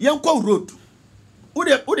 Young co road.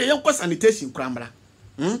 Ude young sanitation crambra.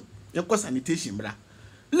 Young sanitation bra.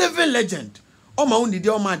 Living legend. O ma undi de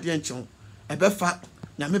o ma de enchon. Ebefa,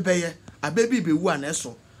 nyame beye, a baby be wu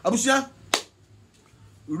aneso. Abusia,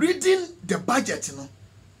 reading the budget, no.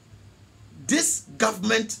 This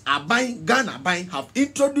government Ghana have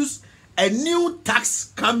introduced a new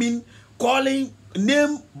tax calling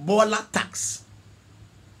name Bola tax.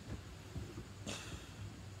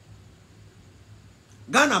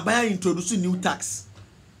 Ghana buy introduce new tax.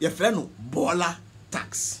 Your friend no Bola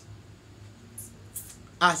tax.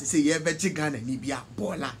 As say ye veji Ghana ni bia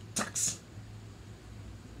Bola tax.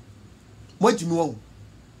 What do you know?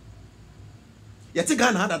 Yet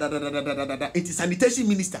Ghana da it is sanitation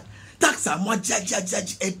minister. Tax are more judge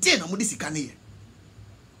a day na mo de sika ne.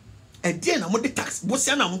 A day na mo de tax.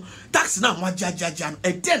 Bosia na mo tax na mo judge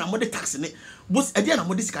a day na mo de tax ne. Bos a day na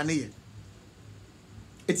mo de sika ne.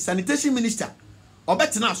 It is sanitation minister.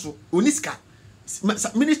 Obetina so oniska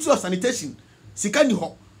Ministry of Sanitation sika ni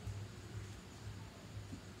ho.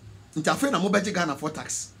 Ntafe na mo beje Ghana for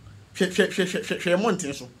tax. Hwe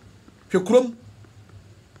monten so. Hwe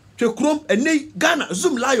krom ene Ghana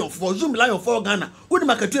Zoom Lion for Ghana. Wodi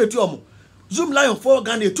market etu omo. Zoom Lion for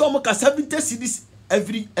Ghana etu omo ka 70 cedis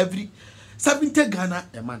every 70 Ghana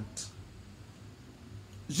a month.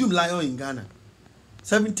 Zoom Lion in Ghana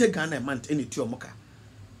 70 Ghana a month ene etu omo ka.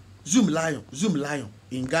 Zoom Lion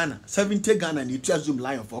in Ghana 70 Ghana and etu Zoom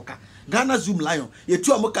Lion for ka. Ghana Zoom Lion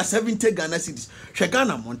etu omo ka 70 Ghana cedis. Hwe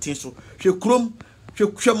Ghana monten so. Hwe krom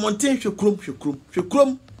hwe monten hwe krom hwe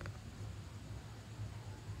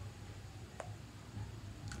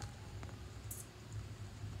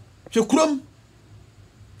krom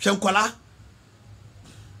hwe nkwala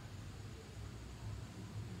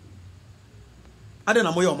ade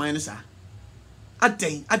na mo ye oman ne sa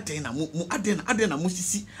aden na mo aden na mo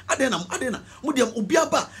sisi aden na mo dem obi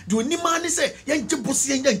aba de onima ne se ye ngibose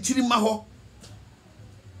ye nchiri ma ho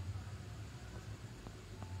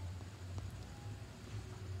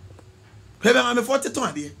hwebe ma me 40 ton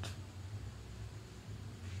ade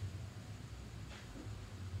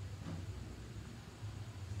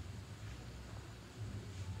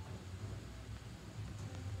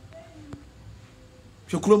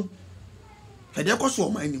Shukrum. Fede ko so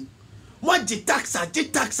man nim. Mo je taxa.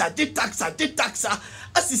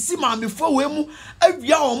 Asisi ma me fo we mu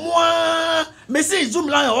awia omo a. Me say Zoom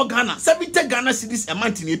Lion o Ghana 70 Ghana cedis a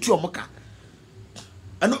month ni etu omo ka.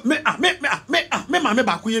 Ano me ma me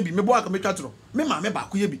ba ko ye bi me bo aka me twatro. Me ma me ba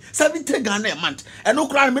ko ye bi 70 Ghana a month. Eno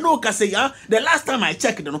kra me no ka say ya the last time I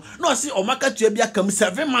checked no see omaka tua bi aka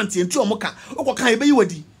 7 months etu omo ka. Okoka e be yi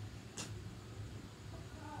wadi.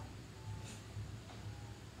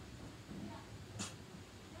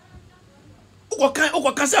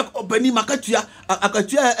 Uko se obani makatua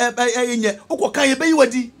yenye uko kan ye be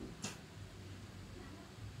yiwadi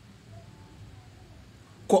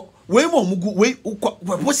ko we mo mugu we uko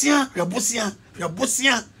bosia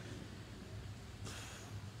abusu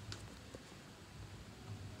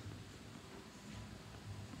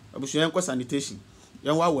yan ko sanitation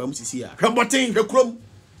yan wa am sisi ya hweboten hwekrom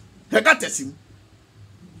hwekatesim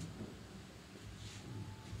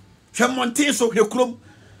hwemonten so hwekrom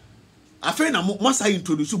afei na mo sa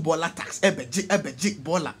introduce Bola tax ebeji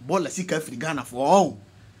Bola sika free Ghana for all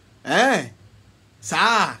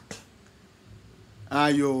sa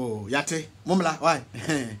ayo yate momla why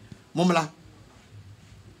momla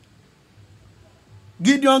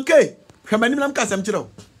Gideon K hwemanim lam kasam kire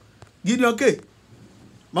Gideon K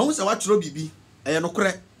ma hu se wa tro bibi no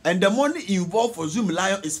kore and the money involved for Zoom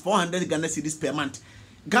Lion is 400 Ghana cedis per month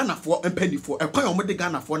Ghana for penny for ekwan o mo de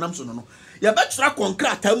Ghana for nam so no ya betra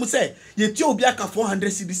contract am say ye tie obi aka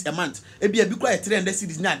 400 cedis a month e bia bi kwa 300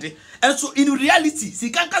 cedis na ade and so in reality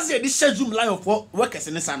si kan ka say de Zoom Lion for workers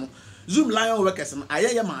ne sa no Zoom Lion workers no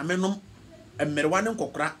ayeye ma amenom emmerwa ne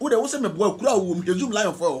nkokora wo de wo se mebo akura wo mu Zoom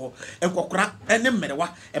Lion for ho nkokora ene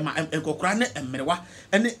mmerwa ema nkokora ne emmerwa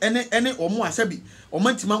ene omo asabi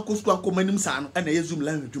omantima nkosu ankomanim sa no ene ye Zoom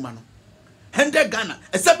Lion adwuma no 100 Ghana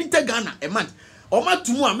 70 Ghana a month Oma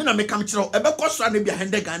tumu a me na me kam kire ebe kosra na bia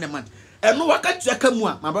 100 Ghana month eno wakatu akamu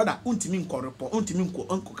a my brother untimi nkorepo untimi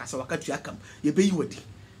nko kasa wakatu akam ye be yiwadi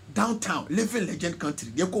downtown living legend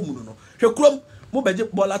country ye ko munu no hwekrom mo beje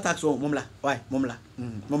Bola tax o momla why momla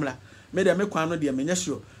me de me kwan no de menye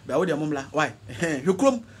sure ba wo de momla why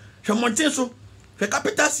hwekrom hwemonten so hwe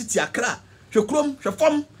capital city Accra hwekrom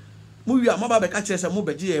hwefom mo wi a mo ba be ka kire se mo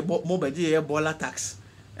beje ye Bola tax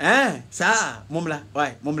sa momla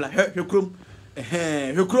why momla hwekrom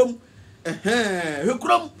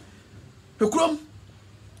hwekrom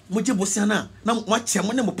muji bosiana na mwache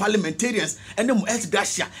mo ne mo parliamentarians ene mo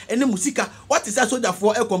ex-gracia ene musika what is that soldier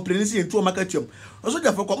for air complaints in to makatium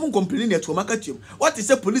soldier for come complain to makatium what is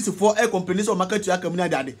the police for air complaints o makatium akamuna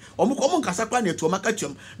dade o mo nkasa kwa ne to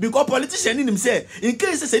makatium because politician nim say in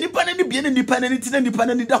case say nipa na ni bie ni nipa na ni tina nipa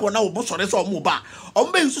na ni da ho na wo sore so o mo ba o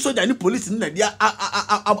mba yusu soldier ni police na dia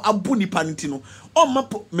abu nipa ntino o ma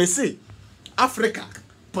me say Africa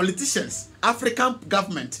politicians, African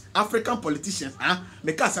government, African politicians,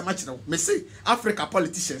 me ka sa match now. Me say Africa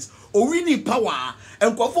politicians, o winning power,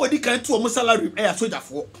 and go for the kind to salary air soldier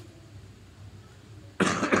for.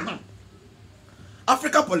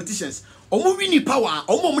 African politicians, o winning power,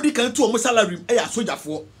 o mo di kind to salary air soldier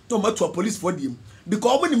for, no matter to police for them.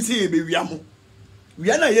 Because when him say be wiamo, we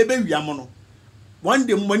are na ye be wiamo no. One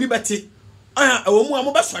day money beti, o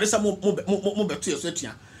mo ba sware sa mo beto so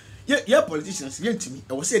atua. Yeah, politicians, yeah, to me.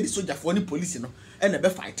 I was saying the soldier for any police, you know, and never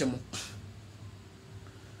fight them.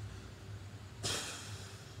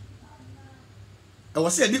 I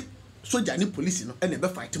was saying the soldier any police, you know, and never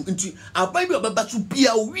fight him. Into a baby about to be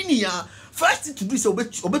a winning. First thing to do is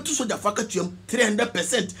obey to soldier for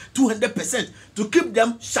 300%, 200% to keep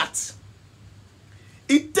them shut.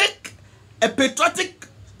 It take a patriotic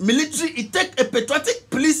military, it take a patriotic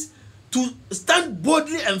police to stand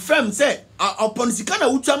boldly and firm say upon sikana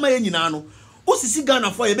uchama ye nyina no osisi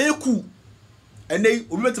Ghana for ye be ku ene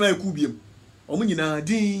obi betema ye ku biem omo nyina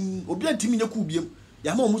din obi antimi nya ku biem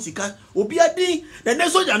ya ma omo sika obi adin na ne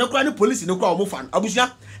soldier no kra ne police no kra omo fan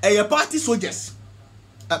abusia eye party soldiers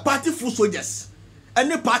party full soldiers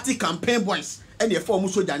ene party campaign boys ene ye for omo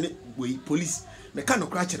soldier ne we police me ka no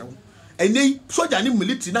kra kire wo ene soldier ne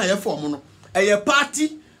military na ye for omo no eye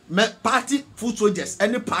party full soldiers,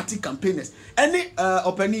 any party campaigners, any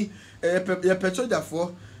openi soldier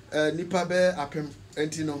for nipa be apem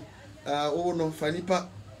entino oh no fa nipa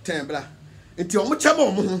tembla enti omo chama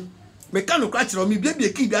omo me ka no kwa kire omo bia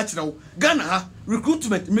ki bia kire wo Ghana ha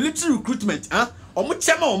recruitment military recruitment omo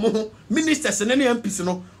chama omo ministers ne MPs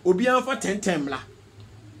no obi anfa 10 tembla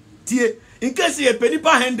tie in case ye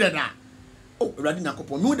penipa 100 oh ready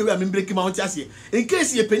nakopo me the way am break ma won ase in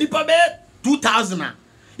case ye penipa be 2000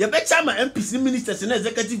 ye be chama MPs ministers and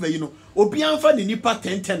executive you know obi anfa ni nipa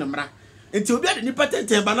 10 mra enti obi ade nipa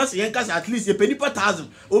 10 ba na se yen kasa at least ye pe nipa 1000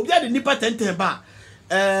 obi ade nipa 10 ba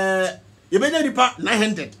ye be nipa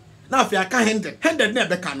 900 na afi aka 100 na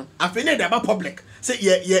be ka no afi na dey ba public say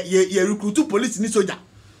ye recruit police ni soldier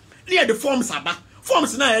ni the forms aba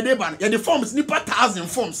forms na ye dey ba ye the forms nipa 1000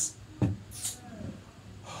 forms.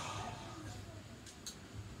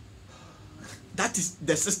 That is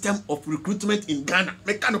the system of recruitment in Ghana.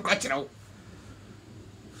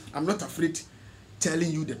 I'm not afraid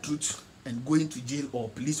telling you the truth and going to jail or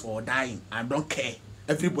police or dying. I don't care.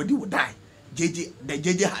 Everybody will die. The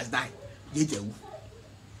JJ has died. JJ.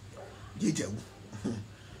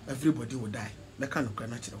 Everybody will die. My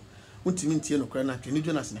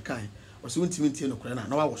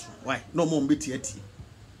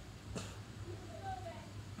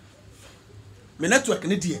network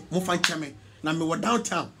ni die mo fan chame na me wo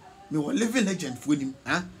downtown me wo living legend for him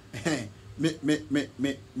me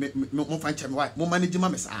mo fan chame why mo manage ma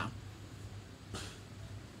me sa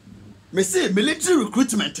me say military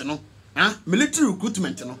recruitment no military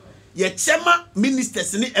recruitment no ye chema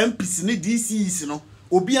ministers ni MPs ni DCs no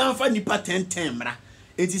obi anfa nipa 10 mra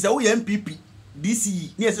enti say wo ye MPP DCE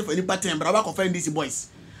ni ese fa nipa 10 mra ba confirm DC boys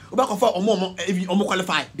oba confirm omo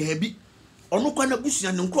qualify dey bi ono kwa na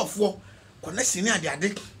busuan nkrofo connection at the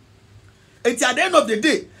day. It's at the end of the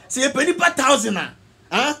day. Say a penny per thousand.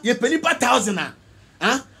 Ye penny per thousand.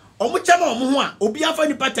 Omuchama omuhua. Obi afa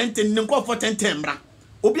ni pa 10 nko for 10 tembra.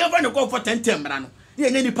 Obi afa ni ko for 10 tembra no. Ye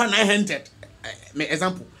ni pa 900. Me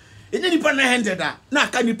example. Ye ni pa 900 na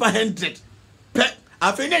aka ni pa 100. Pe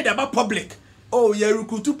afa ni dey ba public. Oh, ye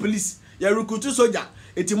recruit police, ye recruit soldier.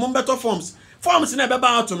 Eti mombeto forms. Forms na be ba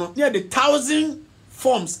out no. Near the 1000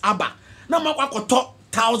 forms aba. Na makwa koto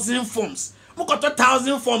 1000 forms. Mukoto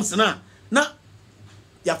 1000 forms na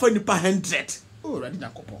ya fa nipa 100. Oh, ready na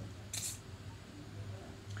kopo.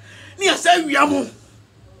 Ni asa wiamo.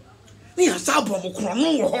 Ni asa bom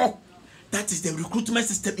krono wo ho. That is the recruitment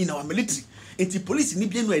system in our military. Enti police ni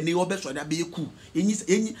bienu ene obe so da be ku.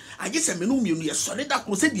 Enyi agese me no mienu ye so da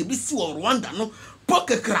kro se de bi si wo Rwanda no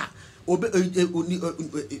pokekra obe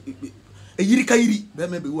yirika yiri be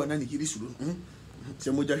me be wu na ni yiri suru.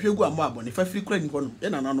 Se mo jahwe gu amo abone fa firi kra ni hono e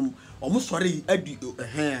na nanom omo sore adi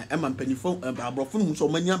ema mpanifo abrofo no so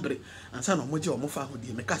mani abre ansa na omo je omo fa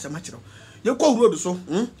hodie me ka se ma kire ye kwa road so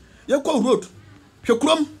ye kwa road hwe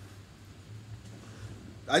krom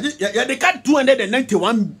aje ye de ka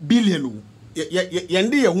 291 billion ye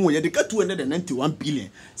ndi ye hu ye de ka 291 billion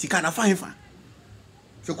sika na fa hefa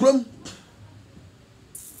hwe krom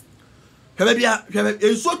Hebebia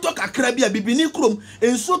ensoto kakra bia bibini krom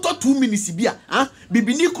ensoto 2 minutes bia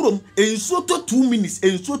bibini krom ensoto 2 minutes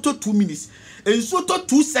ensoto 2 minutes ensoto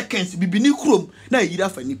 2 seconds bibini krom na yira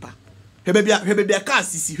fa nipa hebebia ka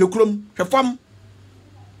sisi hwe krom hwe fam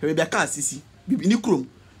hebebia ka sisi bibini krom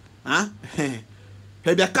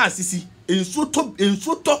hebebia ka sisi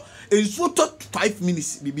ensuto 5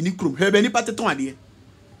 minutes bibini krom hebe ni pateton ade.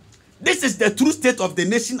 This is the true state of the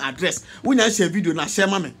nation address. When I share video na share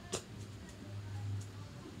mame.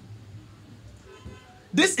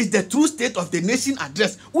 This is the true state of the nation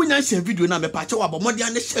address. When I share video na me pache wa bomodi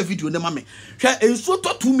ane share video na mame. Hwe ensuto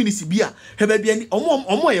 2 minutes bia hebe bia ni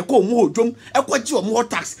omo ye ko omo hodwom ekwaji omo ho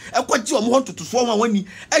tax ekwaji omo ho totoso ma wani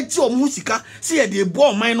eji omo ho sika se ye de bo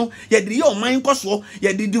oman no ye de ye oman koso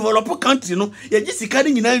ye de develop country no ye ji sika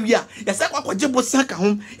ni nyina wi a ye sa kwakwaje bo saka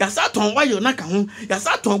ho ya sa ton wayo na ka ho ya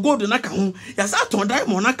sa ton gold na ka ho ya sa ton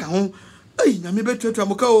diamond na ka ho ei na me betuatua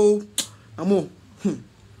mo ka o amo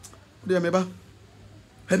de me ba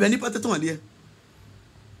hebe ni pateton ade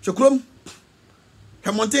chokrom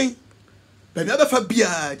Hamonten bebe abefa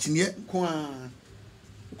bia chinie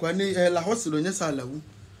kwa ni la hostel onye sa lawu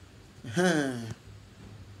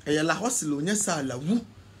la hostel onye sa lawu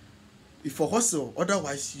if for hostel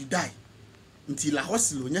otherwise you die until la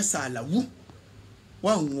hostel onye sa lawu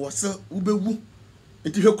wa nwose ubewu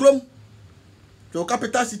nti hwekrom to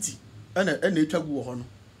capital city ena etwagu wo ho no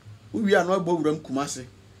uwi a no agbo wuram Kumase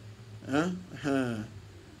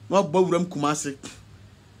no agbo wuram Kumase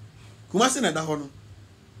na da ho no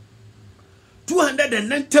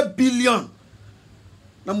 290 billion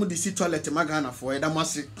na mu disi toilet magana for eda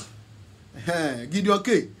mase Gideon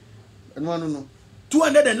K no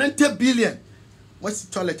 290 billion what's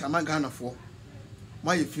toilet magana for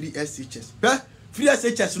my free SHS free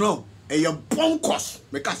SHS no e ye bonkos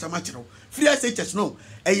me ka sama kire free SHS no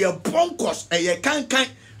e ye bonkos e ye kan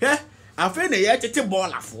afi na ye tete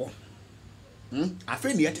baller for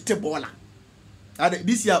afi na ye tete baller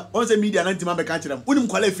this year on the media na ntima be ka kire unim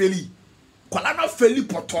kwala feli kwala na feli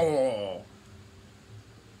poto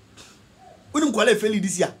unim kwala feli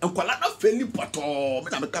this year en kwala na feli poto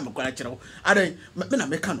me na me ka me kwala kire adan me na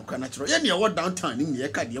me ka no kana kire ye ne wo downtown ni ye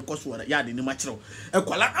ka de koso ya de ni ma kire en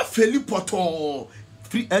kwala na feli poto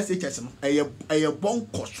free SHS no eye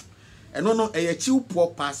bonkos eno no eye chill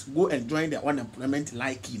poor pass go and join the unemployment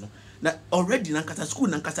like you know na already na kasa school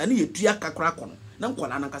na kasa na yetua kakra kono na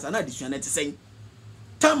nkwala na kasa na addition na tesen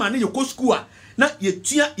tama na yeko school na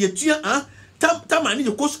yetua tama na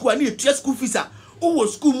yeko school na yetua school fees a wo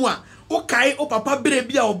school mu a o kai o papa bre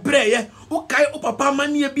bia o bre ye o kai o papa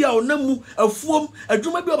manie bia o namu afuom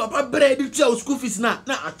adwuma bia o papa bre de tua o school fees na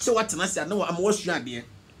ache watena sia na amwo sua de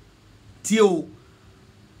tie o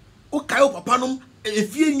kai o papa nom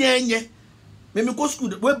efie nyenye me go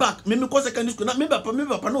school way back me go secondary school na me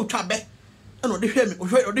papa no twa be na ode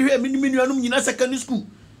hwe me ni nuanum nyina secondary school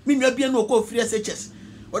me nua bia no ko free SHS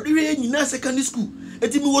ode hwe nyina secondary school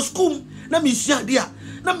eti me wo school na me sua de a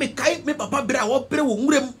na me kai me papa bra wo bre wo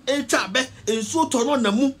nwurem twa be enso to no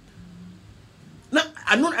na mu na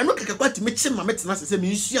ano keke kwati me chima me tena se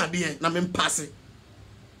me sua de na me pass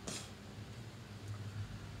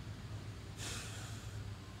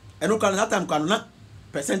eno kan that time kan na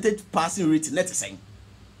percentage passing rate net saying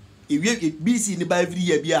if BC ni by every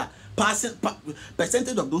year bia passing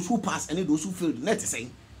percentage of those who pass and those who fail net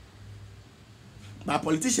saying my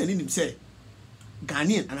politician in him say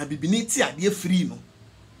Ghanaian and abibiniti ade free no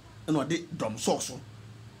no de drum source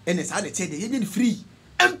and it's how they say they free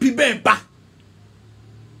MP ba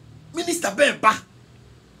minister ba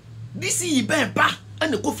DC ba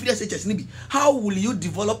and the free SHS nibi. How will you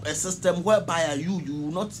develop a system whereby you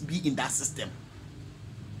will not be in that system?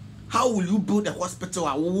 How will you build a hospital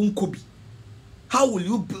a won't be? How will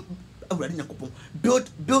you build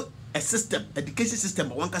a system, education system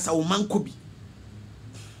one kasa woman could be?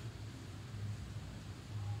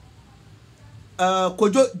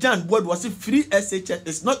 Kojo Jan word was it free SHS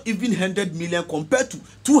is not even 100 million compared to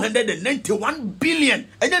 291 billion.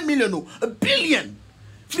 And a million no, a billion.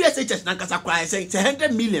 Free SHS nankasa kwa saying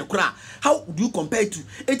 100 million kra. How do you compare to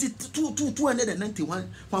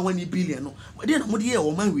 291 billion no? They na modi e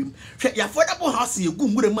o man wim. Hwe ya affordable house ye gu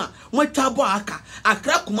mure ma. Won twabo aka.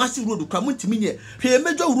 Akra Kumasi road kwa muntimi nye. Hwe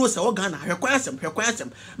mejo wuro se wo Ghana. Hwe kwan asem.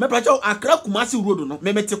 Me pracho Akra Kumasi road no.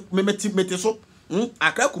 Mete so.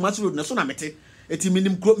 Akra Kumasi road na so na mete. Eti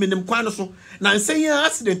minim kwan no so. Na nsen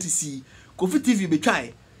accident si. Kofi TV be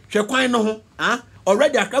twae. Hwe kwan no ho.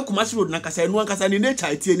 Already Akra Kumasi road nankasa enu ankasa ni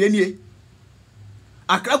nature tie nenie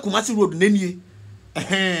Akra Kumasi road nenie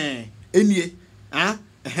enie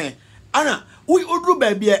ana we odru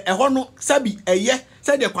ba bia eho no sabi eye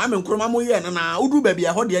se de Kwame Nkrumah mo ye na odru ba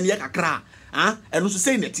bia eho de ne kakra enu so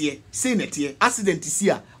sei netie accident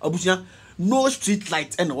si a abusia no street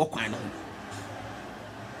light and wo kwan no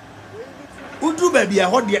odru ba bia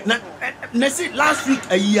eho de na see last week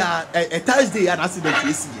a Thursday an accident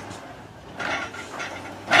esi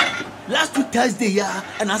last week Thursday ya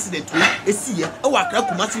an accident we esi ya e wa Accra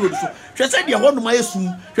Kumasi road so hwe say de ho no ma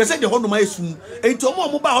yesum hwe say de ho no ma yesum enti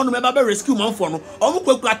omo ba ho no me ba rescue manfo no omo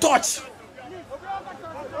kwakura torch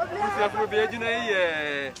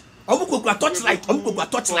omo kwakura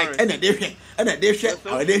torchlight ena de hwe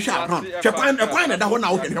akron hwe kwan na da ho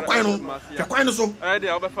na wo hwe kwan no so eh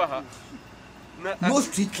de obefa ha no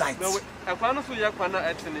street lights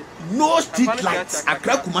no street lights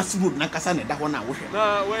Accra Kumasi road na kasa na da ho na wo hwe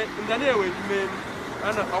na we ndane e we dwume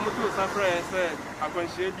ana omoto safra say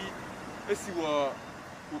akwanhye bi esi wo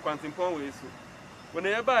kwantimpon we so when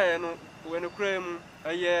e ba ye no we no kra mu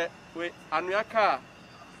aye we anua car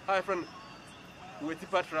hi friend we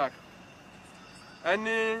tipa track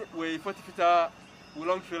ani we 40 feet we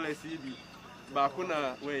long trailer CB ba ko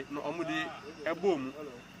na we no omudi ebom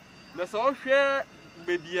na so hwe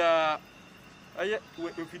bebia aye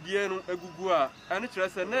we mfidie no agugu a ane kire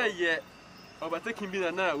se na ye obatakin bi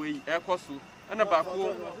na we ekoso ana ba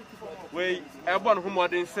ko we ebo no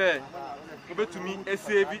homodin se obetumi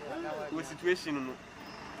esebi we situation no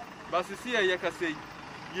ba sisi ye ka sei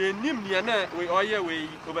ye nim nia na we oye we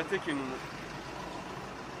obatakin no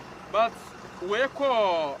but we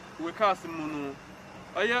ko we cast mu no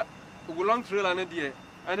aye we long trailer na de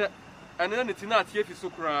and then it's not here to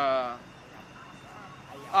sukra.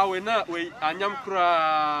 We na we anyam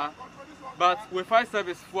kra, but we fire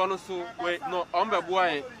service for no so we no ombe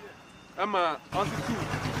boy. Ama on two.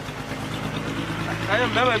 I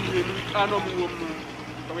am never me anom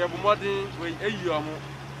wom. We have modern we eyom.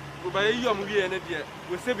 We by eyom we na de.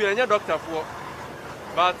 We say be anya doctor for.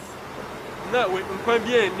 But na we nkwan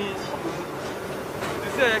bi ani.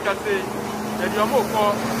 This say you can say that you mo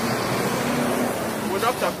ko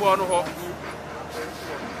doctor for no ho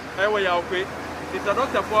e we ya okwe it's a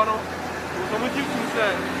doctor for no so mo ji ku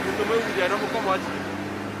say so mo wu dia no ko mo achi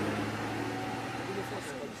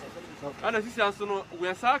ana sisi anso no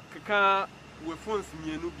we sa kaka we phones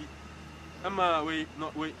mienu bi ama we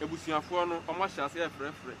no we ebusuafo no o mo hya se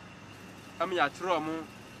frefre am ya kire mo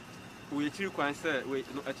we chiri kwan say we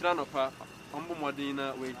no akira no pa ombo modern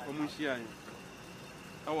na we o mo hia yin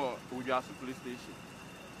awo Udwaso police station.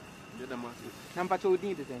 Number 2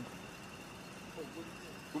 did the same.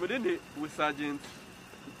 We did it with Sergeant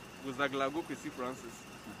Zaglago Kwesi Francis.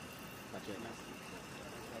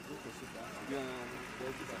 Yeah.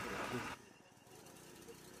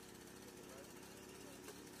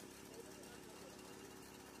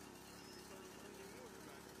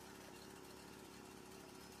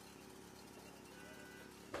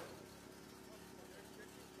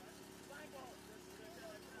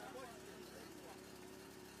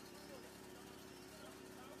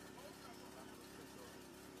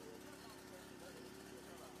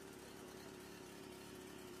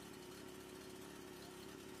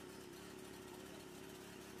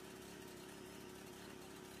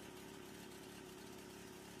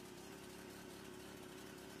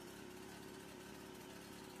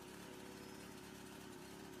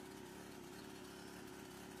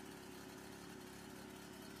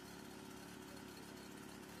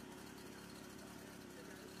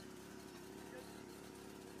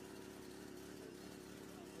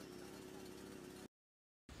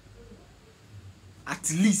 At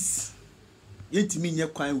least yentimi nye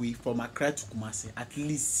kwan we from Accra to Kumasi at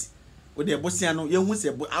least we the bosia no yehu say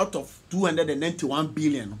out of 291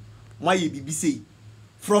 billion why you be say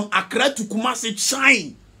from Accra to Kumasi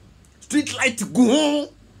shine street light go home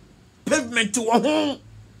pavement to home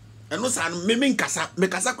and no san me kasa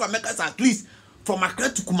at least from Accra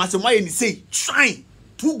to Kumasi why you say shine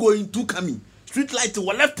two going two coming street light to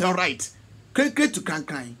left and right cray to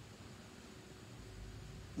crank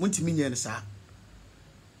wentimi nye nsa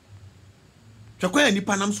Chakwa ni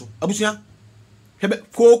panam so abusia hebe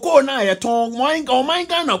koko na ye ton oman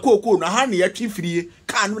ga na koko na ha na ye twifrie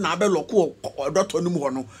ka no na abeloko doto no mu ho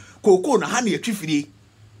no koko na ha na ye twifrie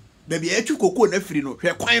da bia ye twi koko na firi no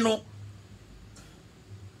hwe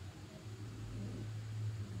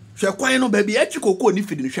kwan no ba bia ye twi koko ni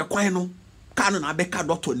firi no hwe kwan no ka no na abeka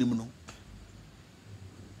doto nim no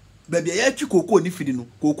ba bia ye twi koko ni firi no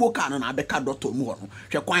koko ka no na abeka doto mu ho no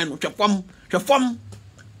hwe kwan no hwe fam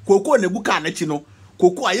koko na buka na chi no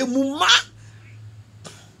koko aye mu ma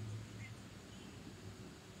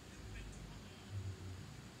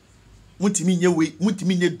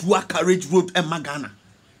mutimi nye dua carriage road e magana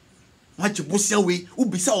wachi bosia we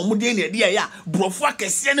ubisa omode na de ya brofo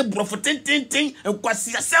akese ne brofo tenten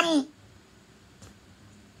enkwasi asem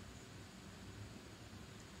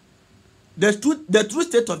the true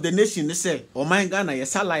state of the nation is say o man Ghana ye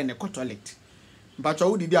salai ne toilet mbacho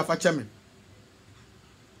wo didi afache me.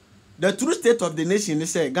 The true state of the nation is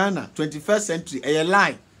say Ghana 21st century a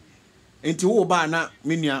lie enti wo ba na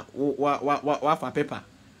menua wa fa paper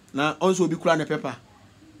na onso obi kura ne paper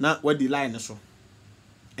na wadi line so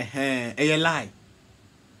eye lie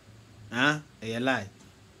eye lie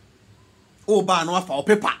wo ba na wa fa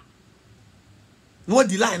paper na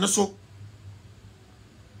wadi line so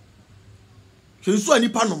hwensu ani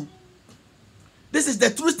panom. This is the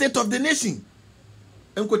true state of the nation.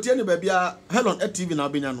 Enkotie ne babia Helen TV na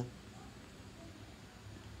obenya no.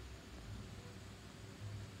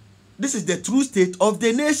 This is the true state of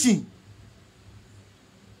the nation.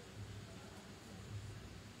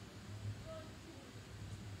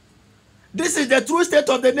 This is the true state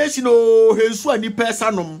of the nation. Oh, Hesu ani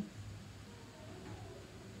personum.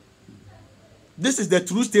 This is the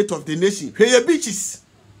true state of the nation. Hey, beaches.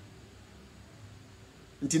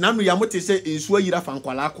 Ntinanu yamote say Hesu yira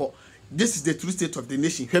fankwala akọ. This is the true state of the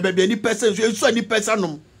nation. Hey, baby, any person, Hesu ani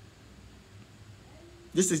personum.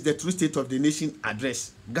 This is the true state of the nation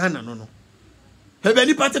address. Ghana no. Hey,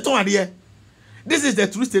 any party to adie. This is the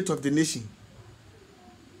true state of the nation.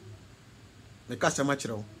 Me ka sama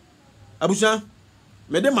chiro. Abusha,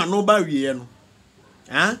 me de mano ba wiye no.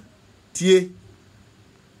 Tie,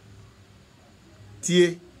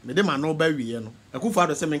 me de mano ba wiye no. Akufo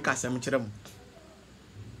ado se me ka sama chiro mo.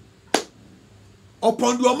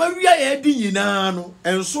 Upon do ma wiye ye di nyina no,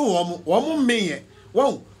 enso wo mo meye.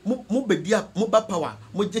 Wo mo bedia mo ba power,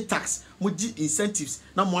 mo je tax, mo je incentives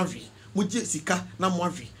na mo avi, mo je sika na mo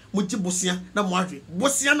avi. Muji bosia na moahwe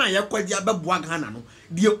bosia na yakwaje abeboa Ghana no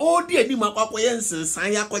de odi ani makwakoye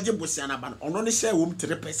nsensan yakwaje bosia na ba no ono ne share wom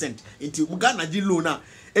 3% enti Ghana ji loan na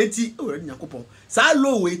enti nyakopon sa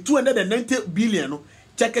loan we 290 billion no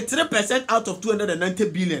check 3% out of 290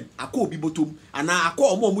 billion akọ obi botom ana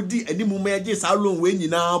akọ omo di animu meje sa loan we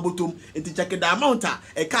nyina botom enti check the amount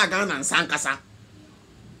e ka Ghana nsankasa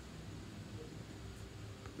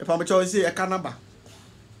e pa mo cho say e ka naba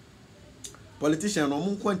politician no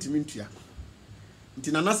mun kwantimi ntua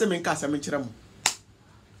nti na se men ka se men kire mo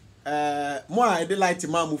mo a de light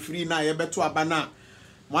ma mu free na ye beto aba na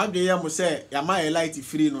mo adwe ye mo se ya ma ye light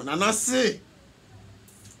free no na se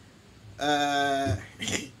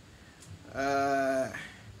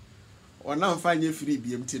ona mfanye free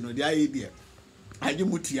biem ti no de aye de age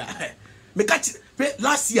mutia me ka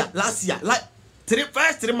last year like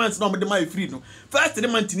first 3 months no me de ma free no first 3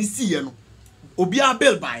 months ni see ye no obia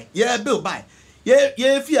bill buy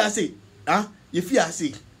ye fi ase ye fi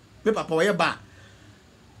ase me papa wo ye ba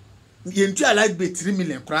ye ntua like be 3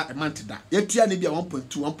 million kra a month da ye tua ne bia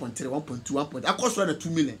 1.2 1.3 1.2 akoso na 2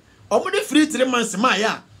 million omo de free 3 months ma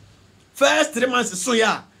ya first 3 months so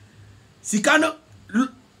ya sika no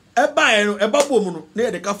e ba no e ba bom no na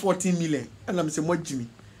ye de ka 14 million ana me se mo jimi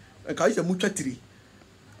e ka ye mutwa 3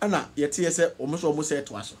 ana ye te ye se omo so se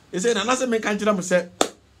to aso e se na se me kan kira mo se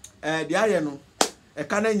de aye no e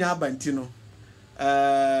ka na nya abanti no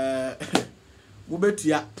wo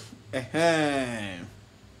betua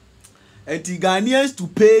Ghanaians to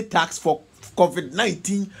pay tax for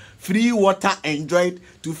COVID-19 free water enjoyed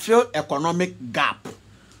to fill economic gap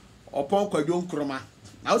upon kwadon kroma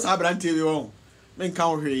na usa brante we won men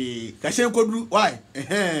kan hwe ka hyen koduru why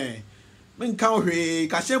men kan hwe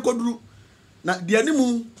ka hyen koduru na de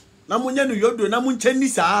animu na munya no yodo na munchani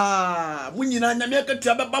saa munyina nyame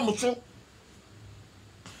akatia beba mo so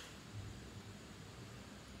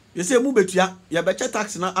yese mu betua ya beche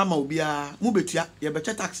tax na ama obia mu betua ya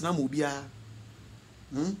beche tax na ama obia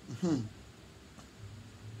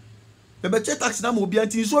beche tax na ama obia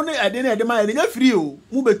nti so ne ade na ade ma nya free o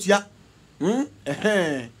mu betua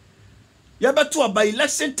ya beto by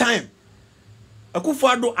election time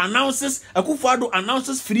Akufo-Addo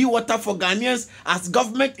announces free water for Ghanaians as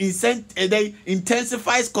government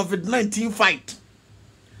intensifies COVID-19 fight.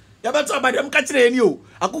 Yabato abadem kachire eni o.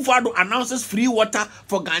 Akufo-Addo announces free water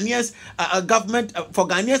for Ghanaians as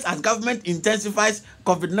government intensifies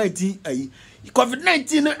COVID-19.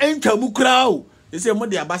 COVID-19 no enta mu kra o. They say mo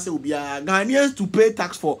de abase obia Ghanaians to pay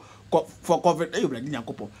tax for COVID.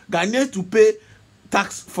 Ghanaians to pay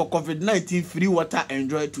tax for COVID-19 free water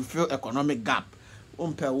enjoyed to fill economic gap.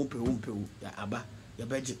 Umpe ya aba ya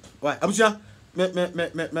beje why abusha me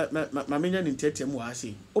menya ni tete mu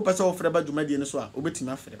ase o pese o freba dwumade ne so a obetimi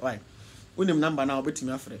afre why unim number na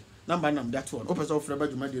obetimi afre number nam that one o pese o freba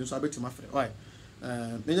dwumade ne so obetimi afre why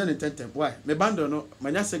menya ni tete why me bando no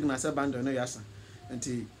manya signal se bando no yasa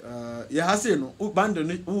nti ya hase no bando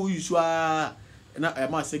no who usual na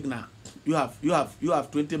ma signal you have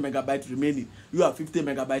 20 megabytes remaining, you have 50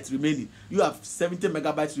 megabytes remaining, you have 70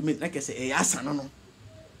 megabytes remaining. Like I say yasa no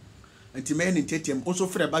nti me ni tetem also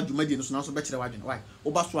frɛ ba dwumadi no so na so be kyerɛ wadwen why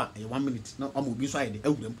oba so a 1 minute na am obi so ayɛ de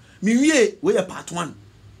awuram mi wie we part 1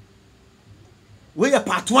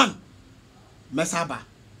 Mesaba.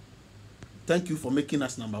 Thank you for making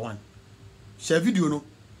us number 1. Share video no.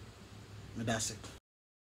 That's it.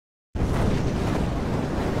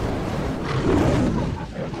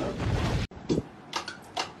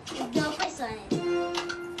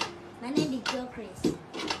 My name is Joe Chris.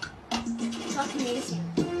 Talk Nation.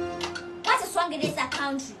 What is wrong with this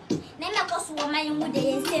country? Name a cost woman with the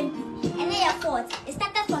SMP. And they are fought. It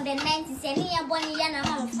started from the 90s and here Bonnie Yana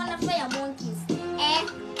Mom fun of your monkeys.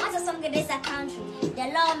 What is wrong with this country? The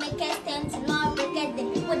lawmakers tend to not protect the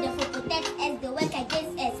people that for protect us, they work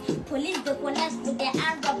against us. Police they connect with the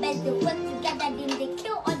armed robbers, they work together, then they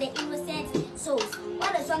kill all the innocent souls.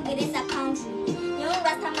 What is wrong with this country? You know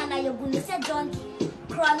Rastamana, you're going to say junkie.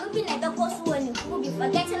 Cronubi never cost when you could be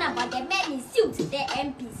forgetting about the men in suits, the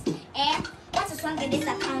MPs. What is wrong with this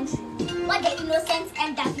country? What the innocents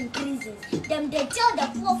end up in prisons. Them they tell the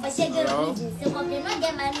poor for shaking reasons. So they not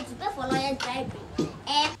get money to pay for lawyers bribery.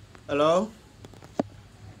 Hello?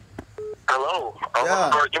 Hello?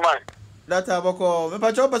 Yeah. That's Aboko. Me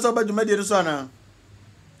pacho paso ba jume di so na.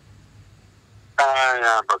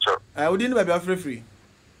 Yeah, pacho. We didn't be free.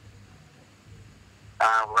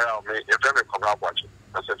 Well, me if them come out watch.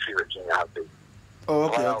 That's a free Virginia happy. Oh,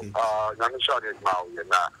 okay, okay. I'm sure it now, you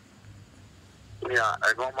know. Yeah,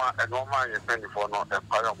 I know my penny for not a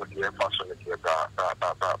part of the facility.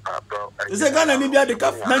 Is it Ghana Libya the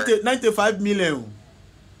cap 95 million?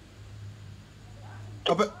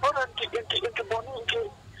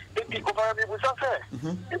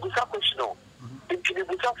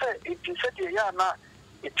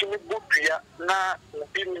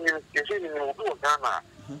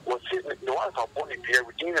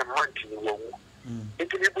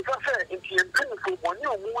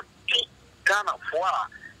 Ghana for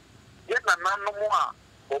yet no more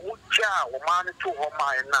or mucha or man to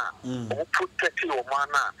Homana or put 30 or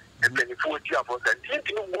mana and penny 40 of us and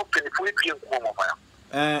didn't more penny 40 home of fire.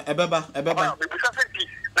 A baba, that penny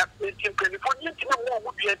 40 more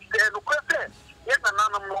would be at the question. Yet no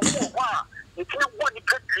more. It's not what you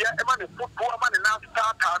could create a man put poor man and now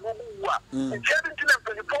start no more. It's 17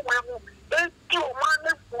 where 80 man who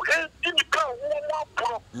 80 pounds more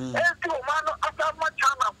pro 80 man after much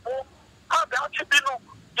time for. Bino,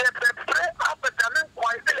 they pray up at the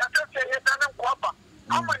quite they are just saying and Quapa.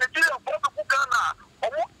 I'm going to deal of Bogana, or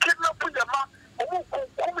who kidnap with your ma, or who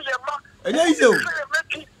come your ma, and I say, only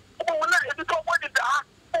before what it are,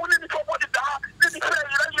 only before what it are, this is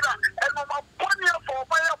and I'm a pony for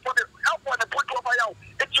fire for the help on the put of fire.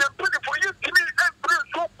 It's your pretty for you to me and bring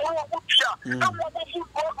so poor wood here. And what will you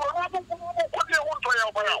go for your own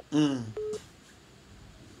fire?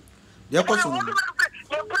 Yeah, possible.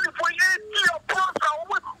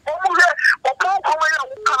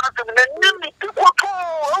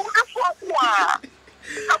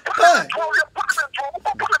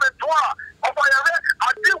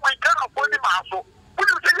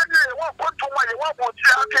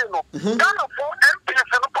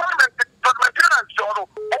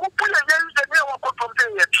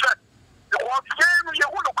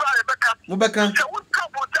 Mubeka.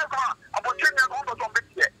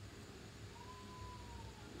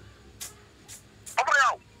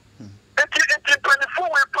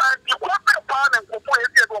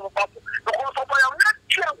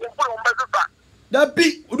 That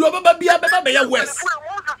be do baba bia baba ya west.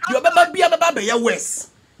 Do baba bia baba ya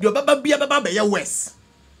west. Do baba bia baba ya west.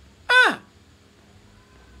 Ah.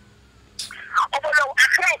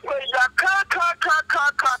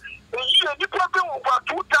 You probably over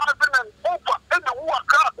 2,000 and over in the war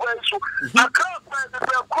car question. I can't find the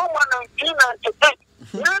common 1998.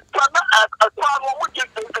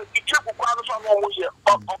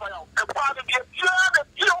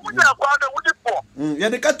 Yeah,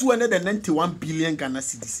 they got 291 billion Ghana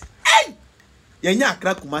cedis. Hey! Yenya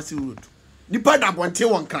Accra Kumasi Road. Nipa da bonte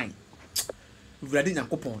one kind. Vradi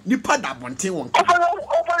Nyankopon. Nipa da bonte one kind.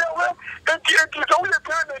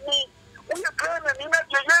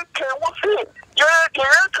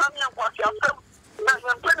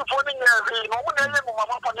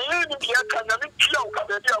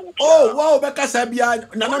 Oh, wow, Becca Sabia,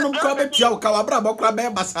 Nanum Crabbe, Kawabra,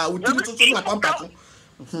 Bokrabe, Bassa, would do to my compact.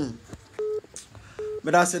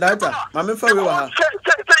 But I said, I'm for you.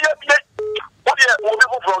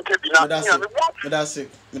 That's it.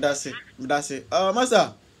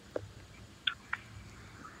 Master.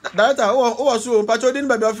 Data, who was so Pacho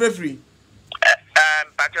didn't be free.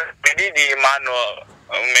 Pacho, we did the manual.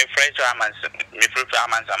 Me French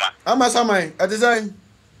Amasama, at the time.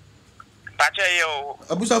 Pacho, yo.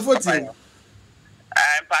 Abusa 14.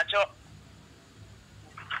 Pacho.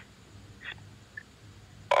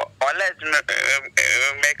 Or let's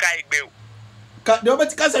make I bill. The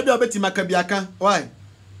obeti kasa bi obeti makabiaka. Why?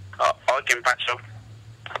 Okay, Pacho.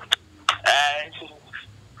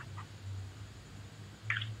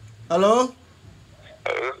 Hello?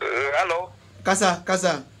 Hello. Kasa.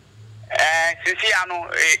 Sisi ano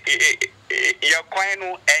your coin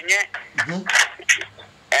no enye.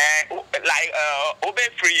 Like obe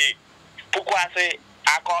free pukwase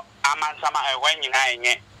akọ amansama when nyina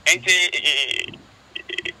enye. Enti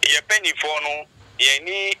ye penny for no ye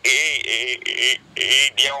ni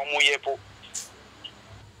dia omo yepo.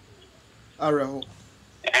 Araho.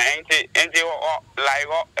 Enti like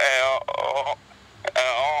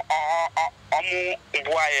omu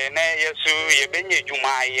buaye na yesu ye benye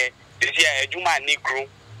dwuma ye sisi ya dwuma ni kru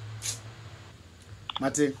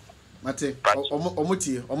mate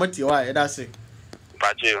omuti wa e da se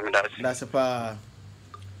pache o da se pa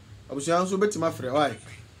obusuan so betima frɛ why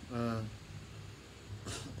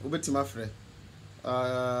obetima frɛ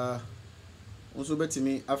unso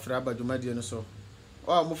betimi afrɛ abadwumadie no so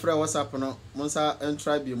mo frɛ WhatsApp no mo nsa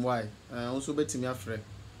entra bi mu why unso betimi afrɛ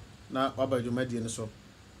na abadwumadie no so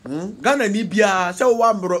Ghana ni bia se wo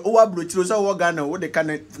abro chiro se wo Ghana wo de ka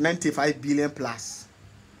 95 billion plus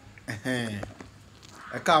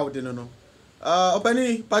e ka wo de no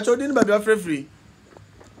opani pacho din ba bia free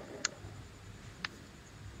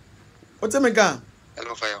o te me ga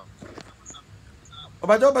hello fire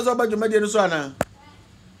obajo ba so ba jomade no so ana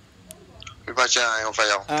mi pacha on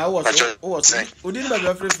fire wo o din ba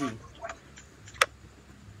bia free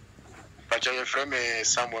pacho ye frame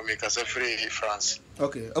Samuel me ka se free France.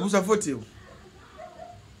 Okay, abusa foti o.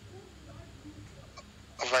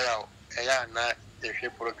 Vaya, ya na ehwe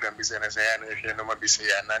program business ya na ehwe no ma bisi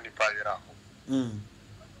ya na ni pawira ho.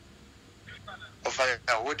 Vaya,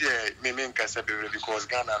 wo de me nka se be because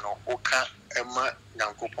Ghana no oka ema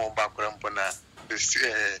Nyankopon ba krampo na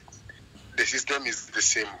the system is the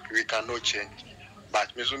same. We cannot change.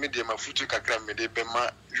 But me so me de ma futu kakra me de be ma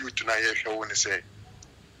youth na ye hwe wo ne say.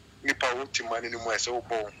 Nipa wo timani ni mo ese wo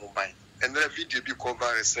bo ho ban. And the video be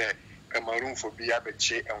cover say Cameroon for be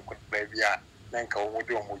abeche enkwa bia na nka wo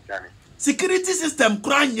de omojane. Security system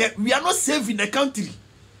kranye, we are not safe in the country.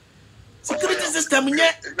 Security system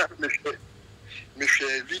nye me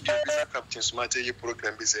share video bi na Captain Smart ye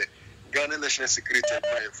program bi say Ghana National Security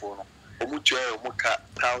Advice for no. Omutu ayo muka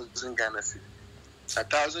 1000 Ghana cedi.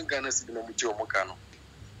 1000 Ghana cedi na mutu omuka no.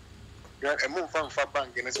 Ya emu fa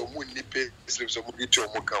bank na say omu ni pay slips omu mutu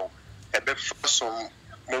omuka o. Ebe fa some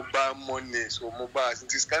mobile money so mobile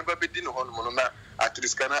since can be din ho no na at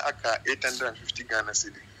least can aka 850 Ghana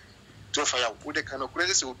cedi to fa ya wo de kan okure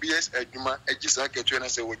se obi es adwuma agisa ka tu na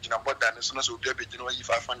se wo gina border ne so na se obi abegina yi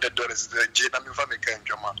 $500 je na me fa me kan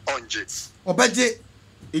dwama onje obaje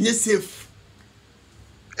enye safe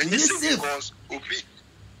because obi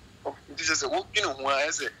this is a wo gina ho a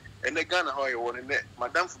ese ene Ghana ho ye wo ne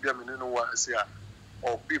madam fu bia me no wa se a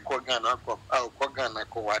obi ko Ghana ko Ghana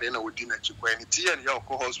ko ware na odi na chikwa ni tie ya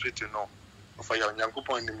ko hospital no for ya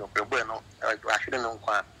Nyankopon ni no pebo no ahwere no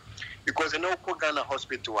nkwa because no ko Ghana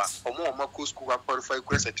hospital a omo ko school wa qualify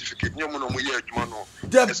ko certificate nyomo no mo ye adwuma no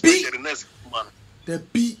especially nurse man the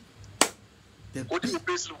b odi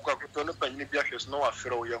base ko ko no panyi bia hwes no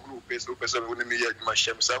afere o ya hunu base o pese wo ni me ye adwuma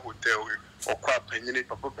Shemsa hotel o kwa panyi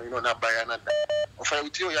papa panyi no na baya na da o fa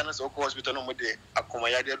uti o ya na so ko hospital no mo de akoma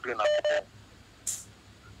ya de dure na ko.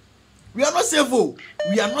 We are not safe. Oh.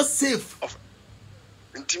 We are not safe.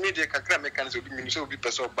 Intimidate kakra mechanics obi mi so obi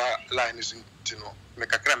person ba line is ntino me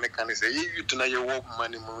kakra mechanics e you to na ye wo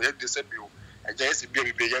money mu ye de se bi o aja ese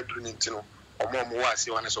bi bi ya duru ntino omo wa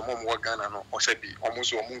ase wane so omo wa Ghana no o se bi omo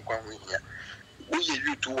so omo nkwa hu hia wo ye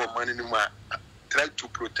you to wo money ni mu try to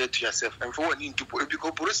protect yourself and for one into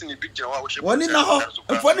because police ni big jawa wo she one na ho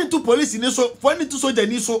for one to police ni so for one to soldier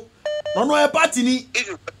ni so no e party ni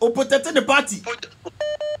o protect the party.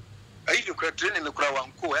 You could train in the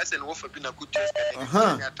Krawanko as an offer been a good test.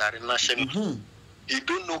 He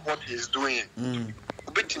don't know what he's doing.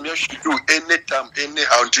 But you should do any time,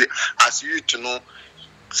 anyhow, as you to know,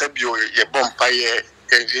 Sabio, ye bompire,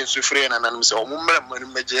 in Sufrian and I'm so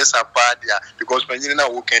majors are bad because when you know,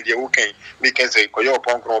 weekend, you can make us say, Koyo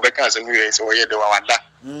Punk, Rebecca, and we say, oh, yeah, the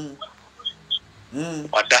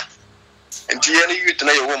Wada. And you to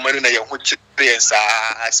know your woman in your experience,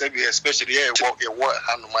 I said, especially a war,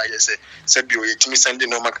 Hanuma, yes, Sabio, Timmy Sandy,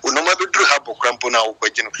 no matter do have a cramp now,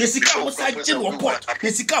 but you know, General Port,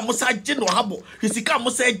 Hisika General Habo,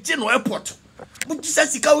 Hisika General Airport. But you said,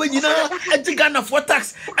 Sika, when you know, a Ghana for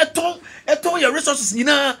tax, at all your resources, you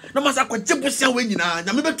know, no matter what Jimbo when you know,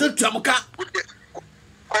 I'm able to Tramoka.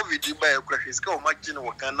 COVID, by a crash, is called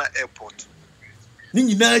Ghana Airport.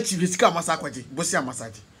 Nina, Hisika Masakwaji, Bosia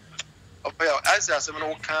Masaji. As I said,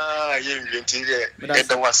 no can you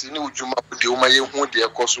the was new Juma, the Umay who the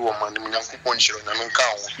cost woman, Yankupon, and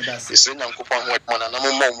count. The same Yankupon, what one and a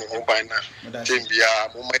moment by now.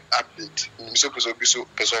 Jambia, moment update. So,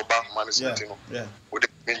 Pesoba, Manizantino. Yeah. Would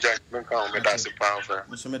the count, but that's a power.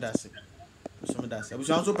 I was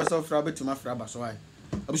also person Frabby to my Frabba, so I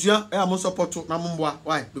was young, I am support to Namumba.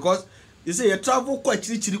 Why? Because you say a travel quite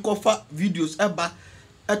richly cover videos ever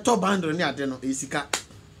a top band on your dinner, Isika.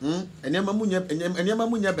 And Yamamunya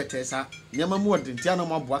Betesa, Yamamu didn't Tiana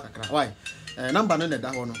Mabwaka. Why? Number none at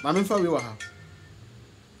that one. Mammy for you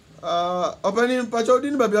opening Pacho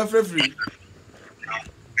didn't be a free.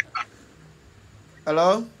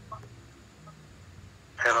 Hello?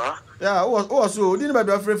 Hello? Yeah, also didn't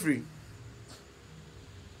be a free.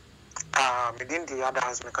 Within the other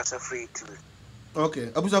house, make us a free too. Okay,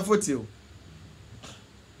 Abusa for you.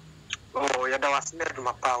 Oh, yeah, that was made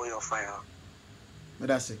my power of fire.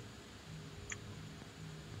 That's it.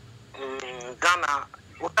 Ghana,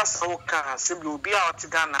 what does so can simply be out to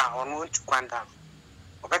Ghana or no to Kwanda?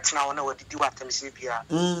 Or better now, what did you want to see here?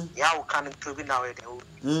 Yeah, can to be now,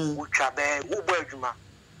 which are there, who Berguma,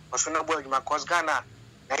 or so no Berguma, cause Ghana,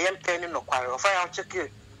 I am penning no choir of fire check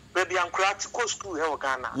it. Baby, I'm critical school,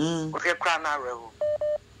 Ghana, or here Crana Revo.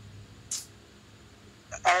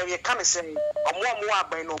 You can't say, I'm more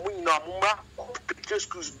by no winning no more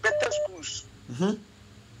schools, better schools. And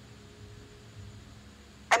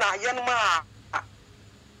I young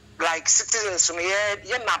like citizens,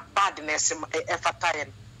 you're not bad in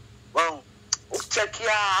time. Well, check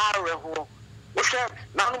here, Revo.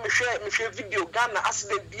 Now, Michelle video Ghana as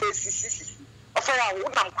the BACC. Of I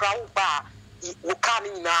wouldn't crowd bar.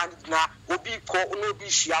 Ukani na obi ko no bi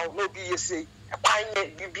shia no bi say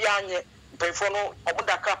kwanye bibianye pefono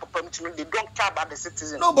omoda ka papa mtino they don't care about the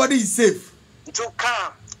citizen. Nobody is safe. Nto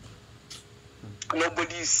ka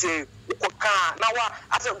nobody is safe. Ukoka na wa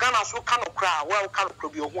as Ghana so ka no kra well ka no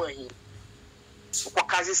bi oho ahi.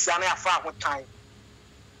 Ukoka sia na afa ho time.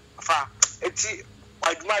 Afa eti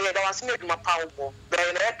aduma ye da wase na aduma pa wo. Be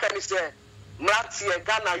na e ka ni say mlati e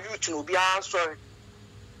Ghana youth no bi answer.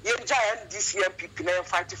 You giant this year people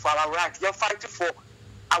fighting for our rights. You're fighting for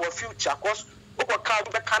our future. Because over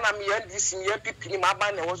economy and this year people in my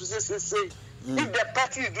mind was say if the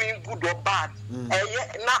party is doing good or bad,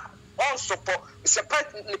 not all support. It's a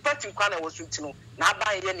party in Kwana was written. Now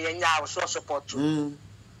by any so support too.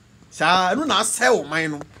 So I don't know sell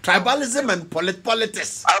mine tribalism and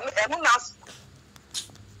politics. I don't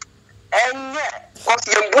and because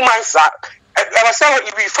young woman sir. I say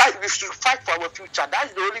we should fight for our future.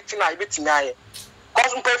 That's the only thing I bet tonight.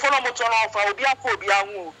 Because we pay for no more to know for we are for we are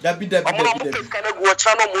who. That be that. I'm not going to go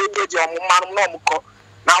channel more energy. I'm not more.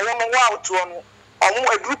 Now I want to go out to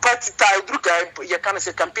a group party. A group you can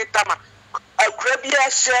say campaign time. A crabby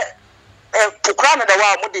share. Pukran the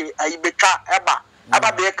wa mudi. I beka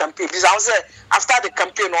eba be campaign. This I say after the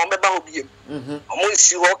campaign on member will be. I'm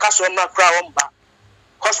see how cash on na crowd on ba.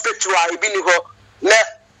 Hospital I be ni go le.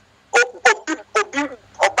 Obi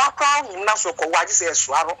background na so ko waji se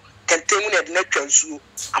suaro kentemu na de na twansu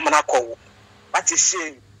amana ko what is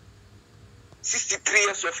shame 63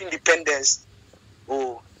 years of independence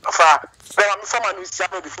oh afa but I'm from an isi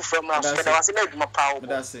no before from now so there was na aduma power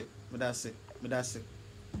that's it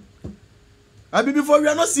abi before we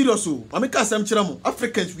are not serious oh ameka asem kire mo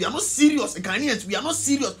Africans we are not serious Ghanaians we are not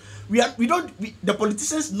serious the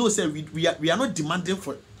politicians know say we are not demanding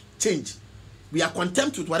for change. We are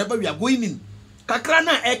content with whatever we are going in.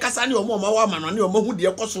 Kakrana e kasa ni omo wa ma no ni omo hu de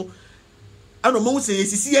ekoso. Ano mo say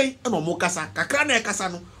esisi ano mo kasa. Kakrana e kasa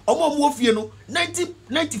no omo mo ofie no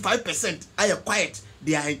 95% are quiet.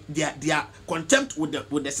 They are content with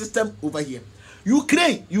the system over here.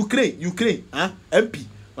 Ukraine, MP,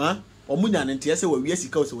 omunya ntia say we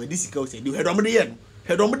sika o say we disika o say. Hedom de ye no.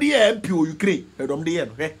 Hedom de ye MP o Ukraine. Hedom de ye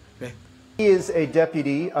no. He is a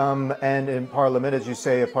deputy and in parliament, as you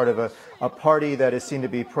say, a part of a party that is seen to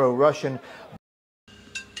be pro-Russian.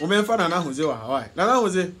 Nana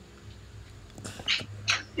Jose.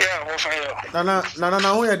 Yeah, Nana,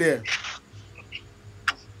 who are there?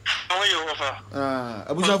 How are you,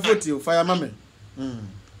 Abuja 40, fire mame.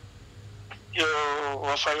 Yo,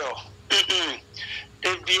 Wafayo.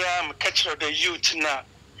 I'm catching the youth now.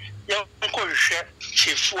 Young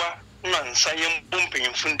Chefua. Nansa yem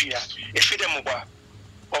bumping fundia. If it am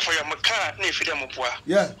or for your maca, if it am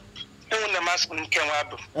yeah. No one mask can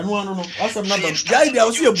wab. And one no, awesome number. The idea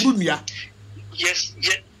was here, Brunia. Yes,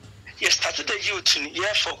 started the youth in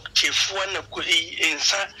year for chief one of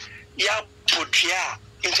Insa Ya Putia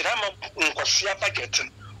into Rama Uncosia Bageton,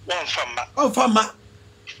 one farmer. Oh, farmer.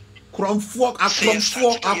 Crumb fork, a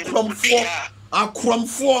crumb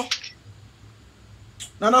fork.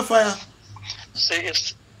 Nana fire. Say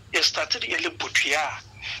it started a little bit here.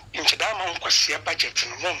 Into that man was see a budget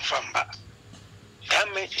and one famba.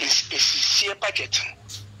 That man is see a budget,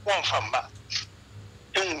 one famba.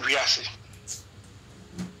 And we are see.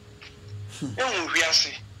 And we are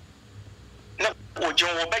see. No,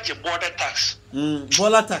 your budget border tax.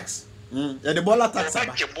 Border tax. Yeah, the border tax.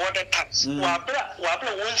 Budget border tax. Wabra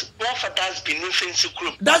one for that's been no fancy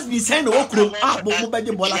group. That's been sent to Okro. Ah, but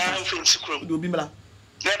budget border tax. Do Bimla.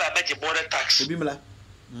 Never budget border tax. Bimla.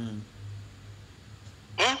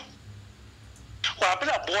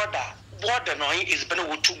 Wabra border no is better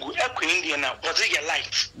with two good. Equi Indian was it your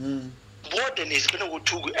light? Border is better with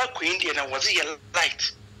two good. Equi Indian was it your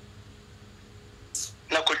light?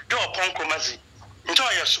 Now could do a poncomazi. Enjoy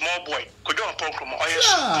a small boy. Could do a poncoma or a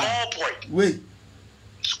small boy. Wait.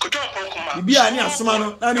 Could do a poncoma. Be a near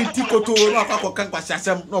Samano. I mean, Tico to Rocco can pass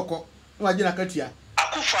some loco. Wagina Katia.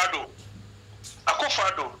 Akufado.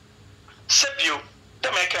 Sepio. The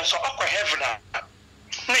Americans so aqua heaven.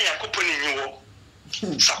 Nay, coupon in you.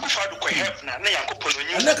 Sakufado could have now. Nay, coupon in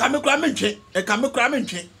you. And they come a cramming.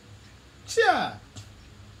 Sure.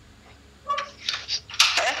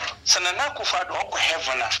 Sananaku fado oko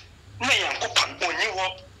heaven na yankopan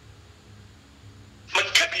onyiwo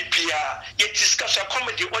makabi bia ye discuss a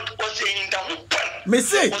comedy what was in the pan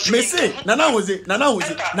Mese nana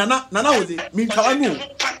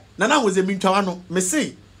hoze mintawano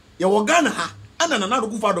mese ye wo Ghana ha ana nana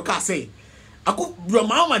do fado ka say ako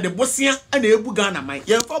broma de bosia ana ebu Ghana man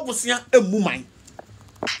ye fa bosia emu man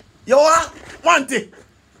ye wa want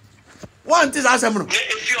asem no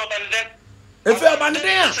if you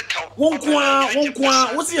abandon one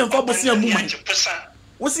see and Fabosia Muman.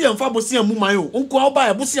 What's the Fabosia Mumayo? Uncle buy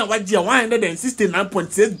a Bosia Wajia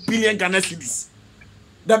 169.6 billion Ghana cedis.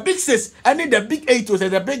 The big 6, I need the big 8 was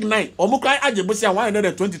the big 9. Or Mukai Ajabosia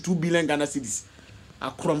 122 billion Ghana cedis.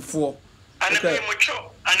 A crumb 4. And a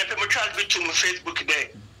premature to my Facebook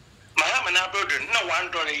day. My hammer now brother, no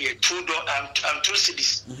 $1 a year, $2 and 2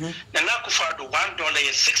 cedis. The Nakufado $1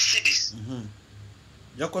 6 cedis.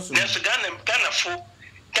 There's a Ghana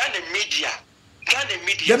media.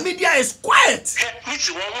 The media is quiet. If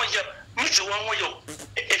you're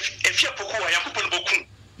Poko, I am Pukun Boku.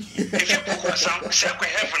 If you're Poko, some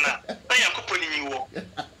heaven, I am Kupun in you.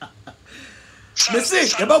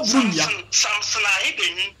 Say about Brunia. Some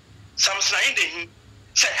sliding.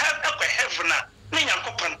 Say, have a heaven, I am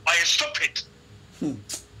Kupun, I stop it.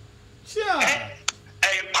 Sure.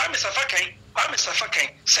 A promise of a king,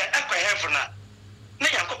 say, Aqua heaven. Na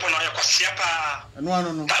yankopon na yakosia pa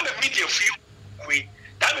no that be media feel we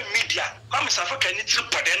that be media come safa kan ni trip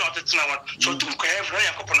pade na otetena won so tum ko have na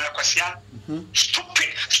yankopon na yakosia stupid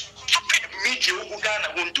media u Ghana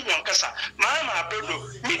won tu won kasa mama abedo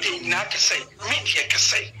media na kasa media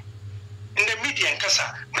kasa in the media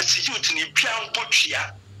kasa message you ni bia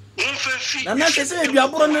mpotwia won fanfi na kasa bia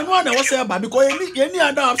bro na no na wo say ba because any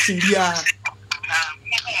other option bia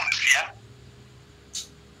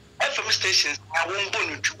FM stations na won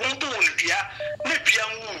bonu dia na bia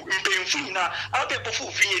wu mbemfu na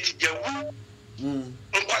abebofo finyeti dia wu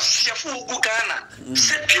nkwasiafo gu Ghana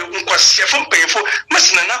sepio nkwasiafo mbemfu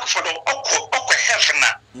masina na akofado okọ heaven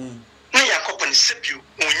na yakopon sepio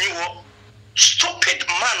onyiwo stupid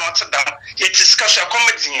man not down ye discuss a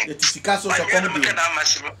comedy ye discuss a comedy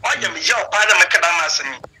oya me yaw pada makada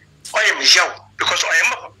masemi oya me yaw because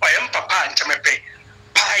I am papa nchamepe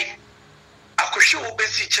pai akusho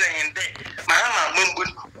obesi chire nde mahama mumbu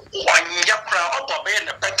wanya kra obobe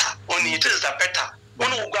na better oni it is the better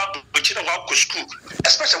one who go abuchi na go school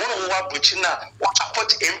especially one who go abuchi na what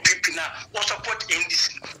support MPP na what support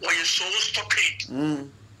NDC or you so stupid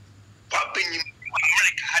papa ni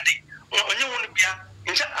America hadi onye wonu bia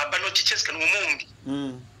nja abano teachers kan wo mundi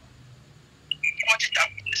what it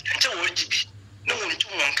nja wo jibi no wonu tu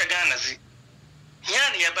wonka Ghana zi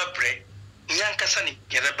nyane ya babre nyankasa ni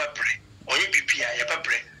ya babre onye bibia ya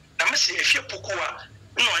babre na mesi efie pokuwa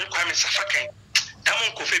no onye kwa me safakan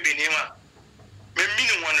tamon kofe benema me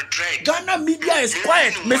mini one drag Ghana media is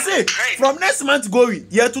quiet me say from next month going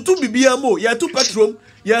year to 2 BBM mo year 2 petrol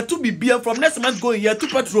year 2 BBM from next month going year 2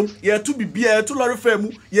 petrol year 2 BBM year 2 lorry fare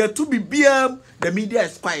year 2 BBM the media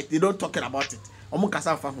is quiet they don't talking about it omo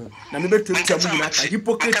kasa fa ho na me betu chamu na ka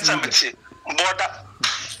hypocrite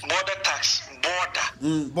border tax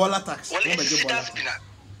border tax well it's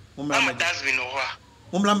Mama does be no wa.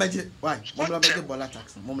 Mumla meje why? Mumla meje bola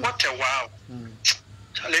tax. Mumla. What a wow.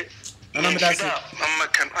 Chale. Nana me dasi. Mama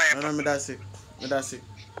can I. Nana me dasi.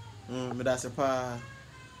 Me dasi pa.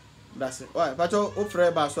 Dasi. Why? Pacho o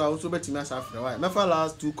frɛ ba so a so betimi asa frɛ why? Me fa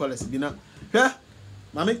last 2 callers bi na. Hwɛ.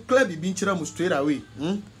 Mama clear bi nchira mu straight away.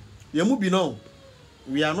 Ye mu bi no.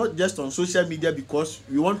 we are not just on social media because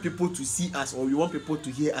we want people to see us or we want people to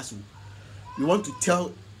hear us. We want to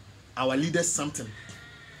tell our leaders something.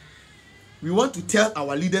 We want to tell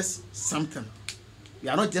our leaders something. We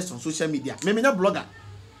are not just on social media. Me not blogger.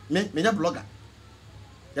 Me not blogger.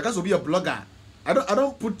 You can be a blogger. I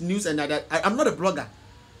don't put news and that. I'm not a blogger.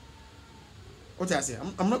 What do I say?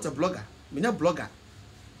 I'm not a blogger. Me not blogger.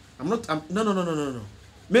 No.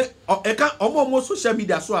 Me I can almost social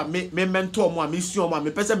media so me mentor mo, me see mo,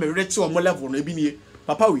 me person me reach mo level no ebi nie.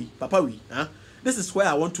 Papa we. This is where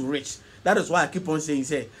I want to reach. That is why I keep on saying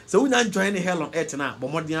so we not join hell on earth now, but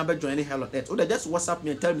more than join hell on earth. Or just WhatsApp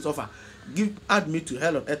me and tell me so far. Add me to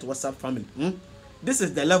hell on earth WhatsApp family. This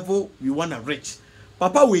is the level we wanna reach.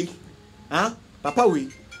 Papa we. Papa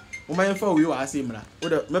we. Umayenfa we wa asimra.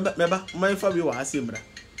 Remember umayenfa we wa asimra.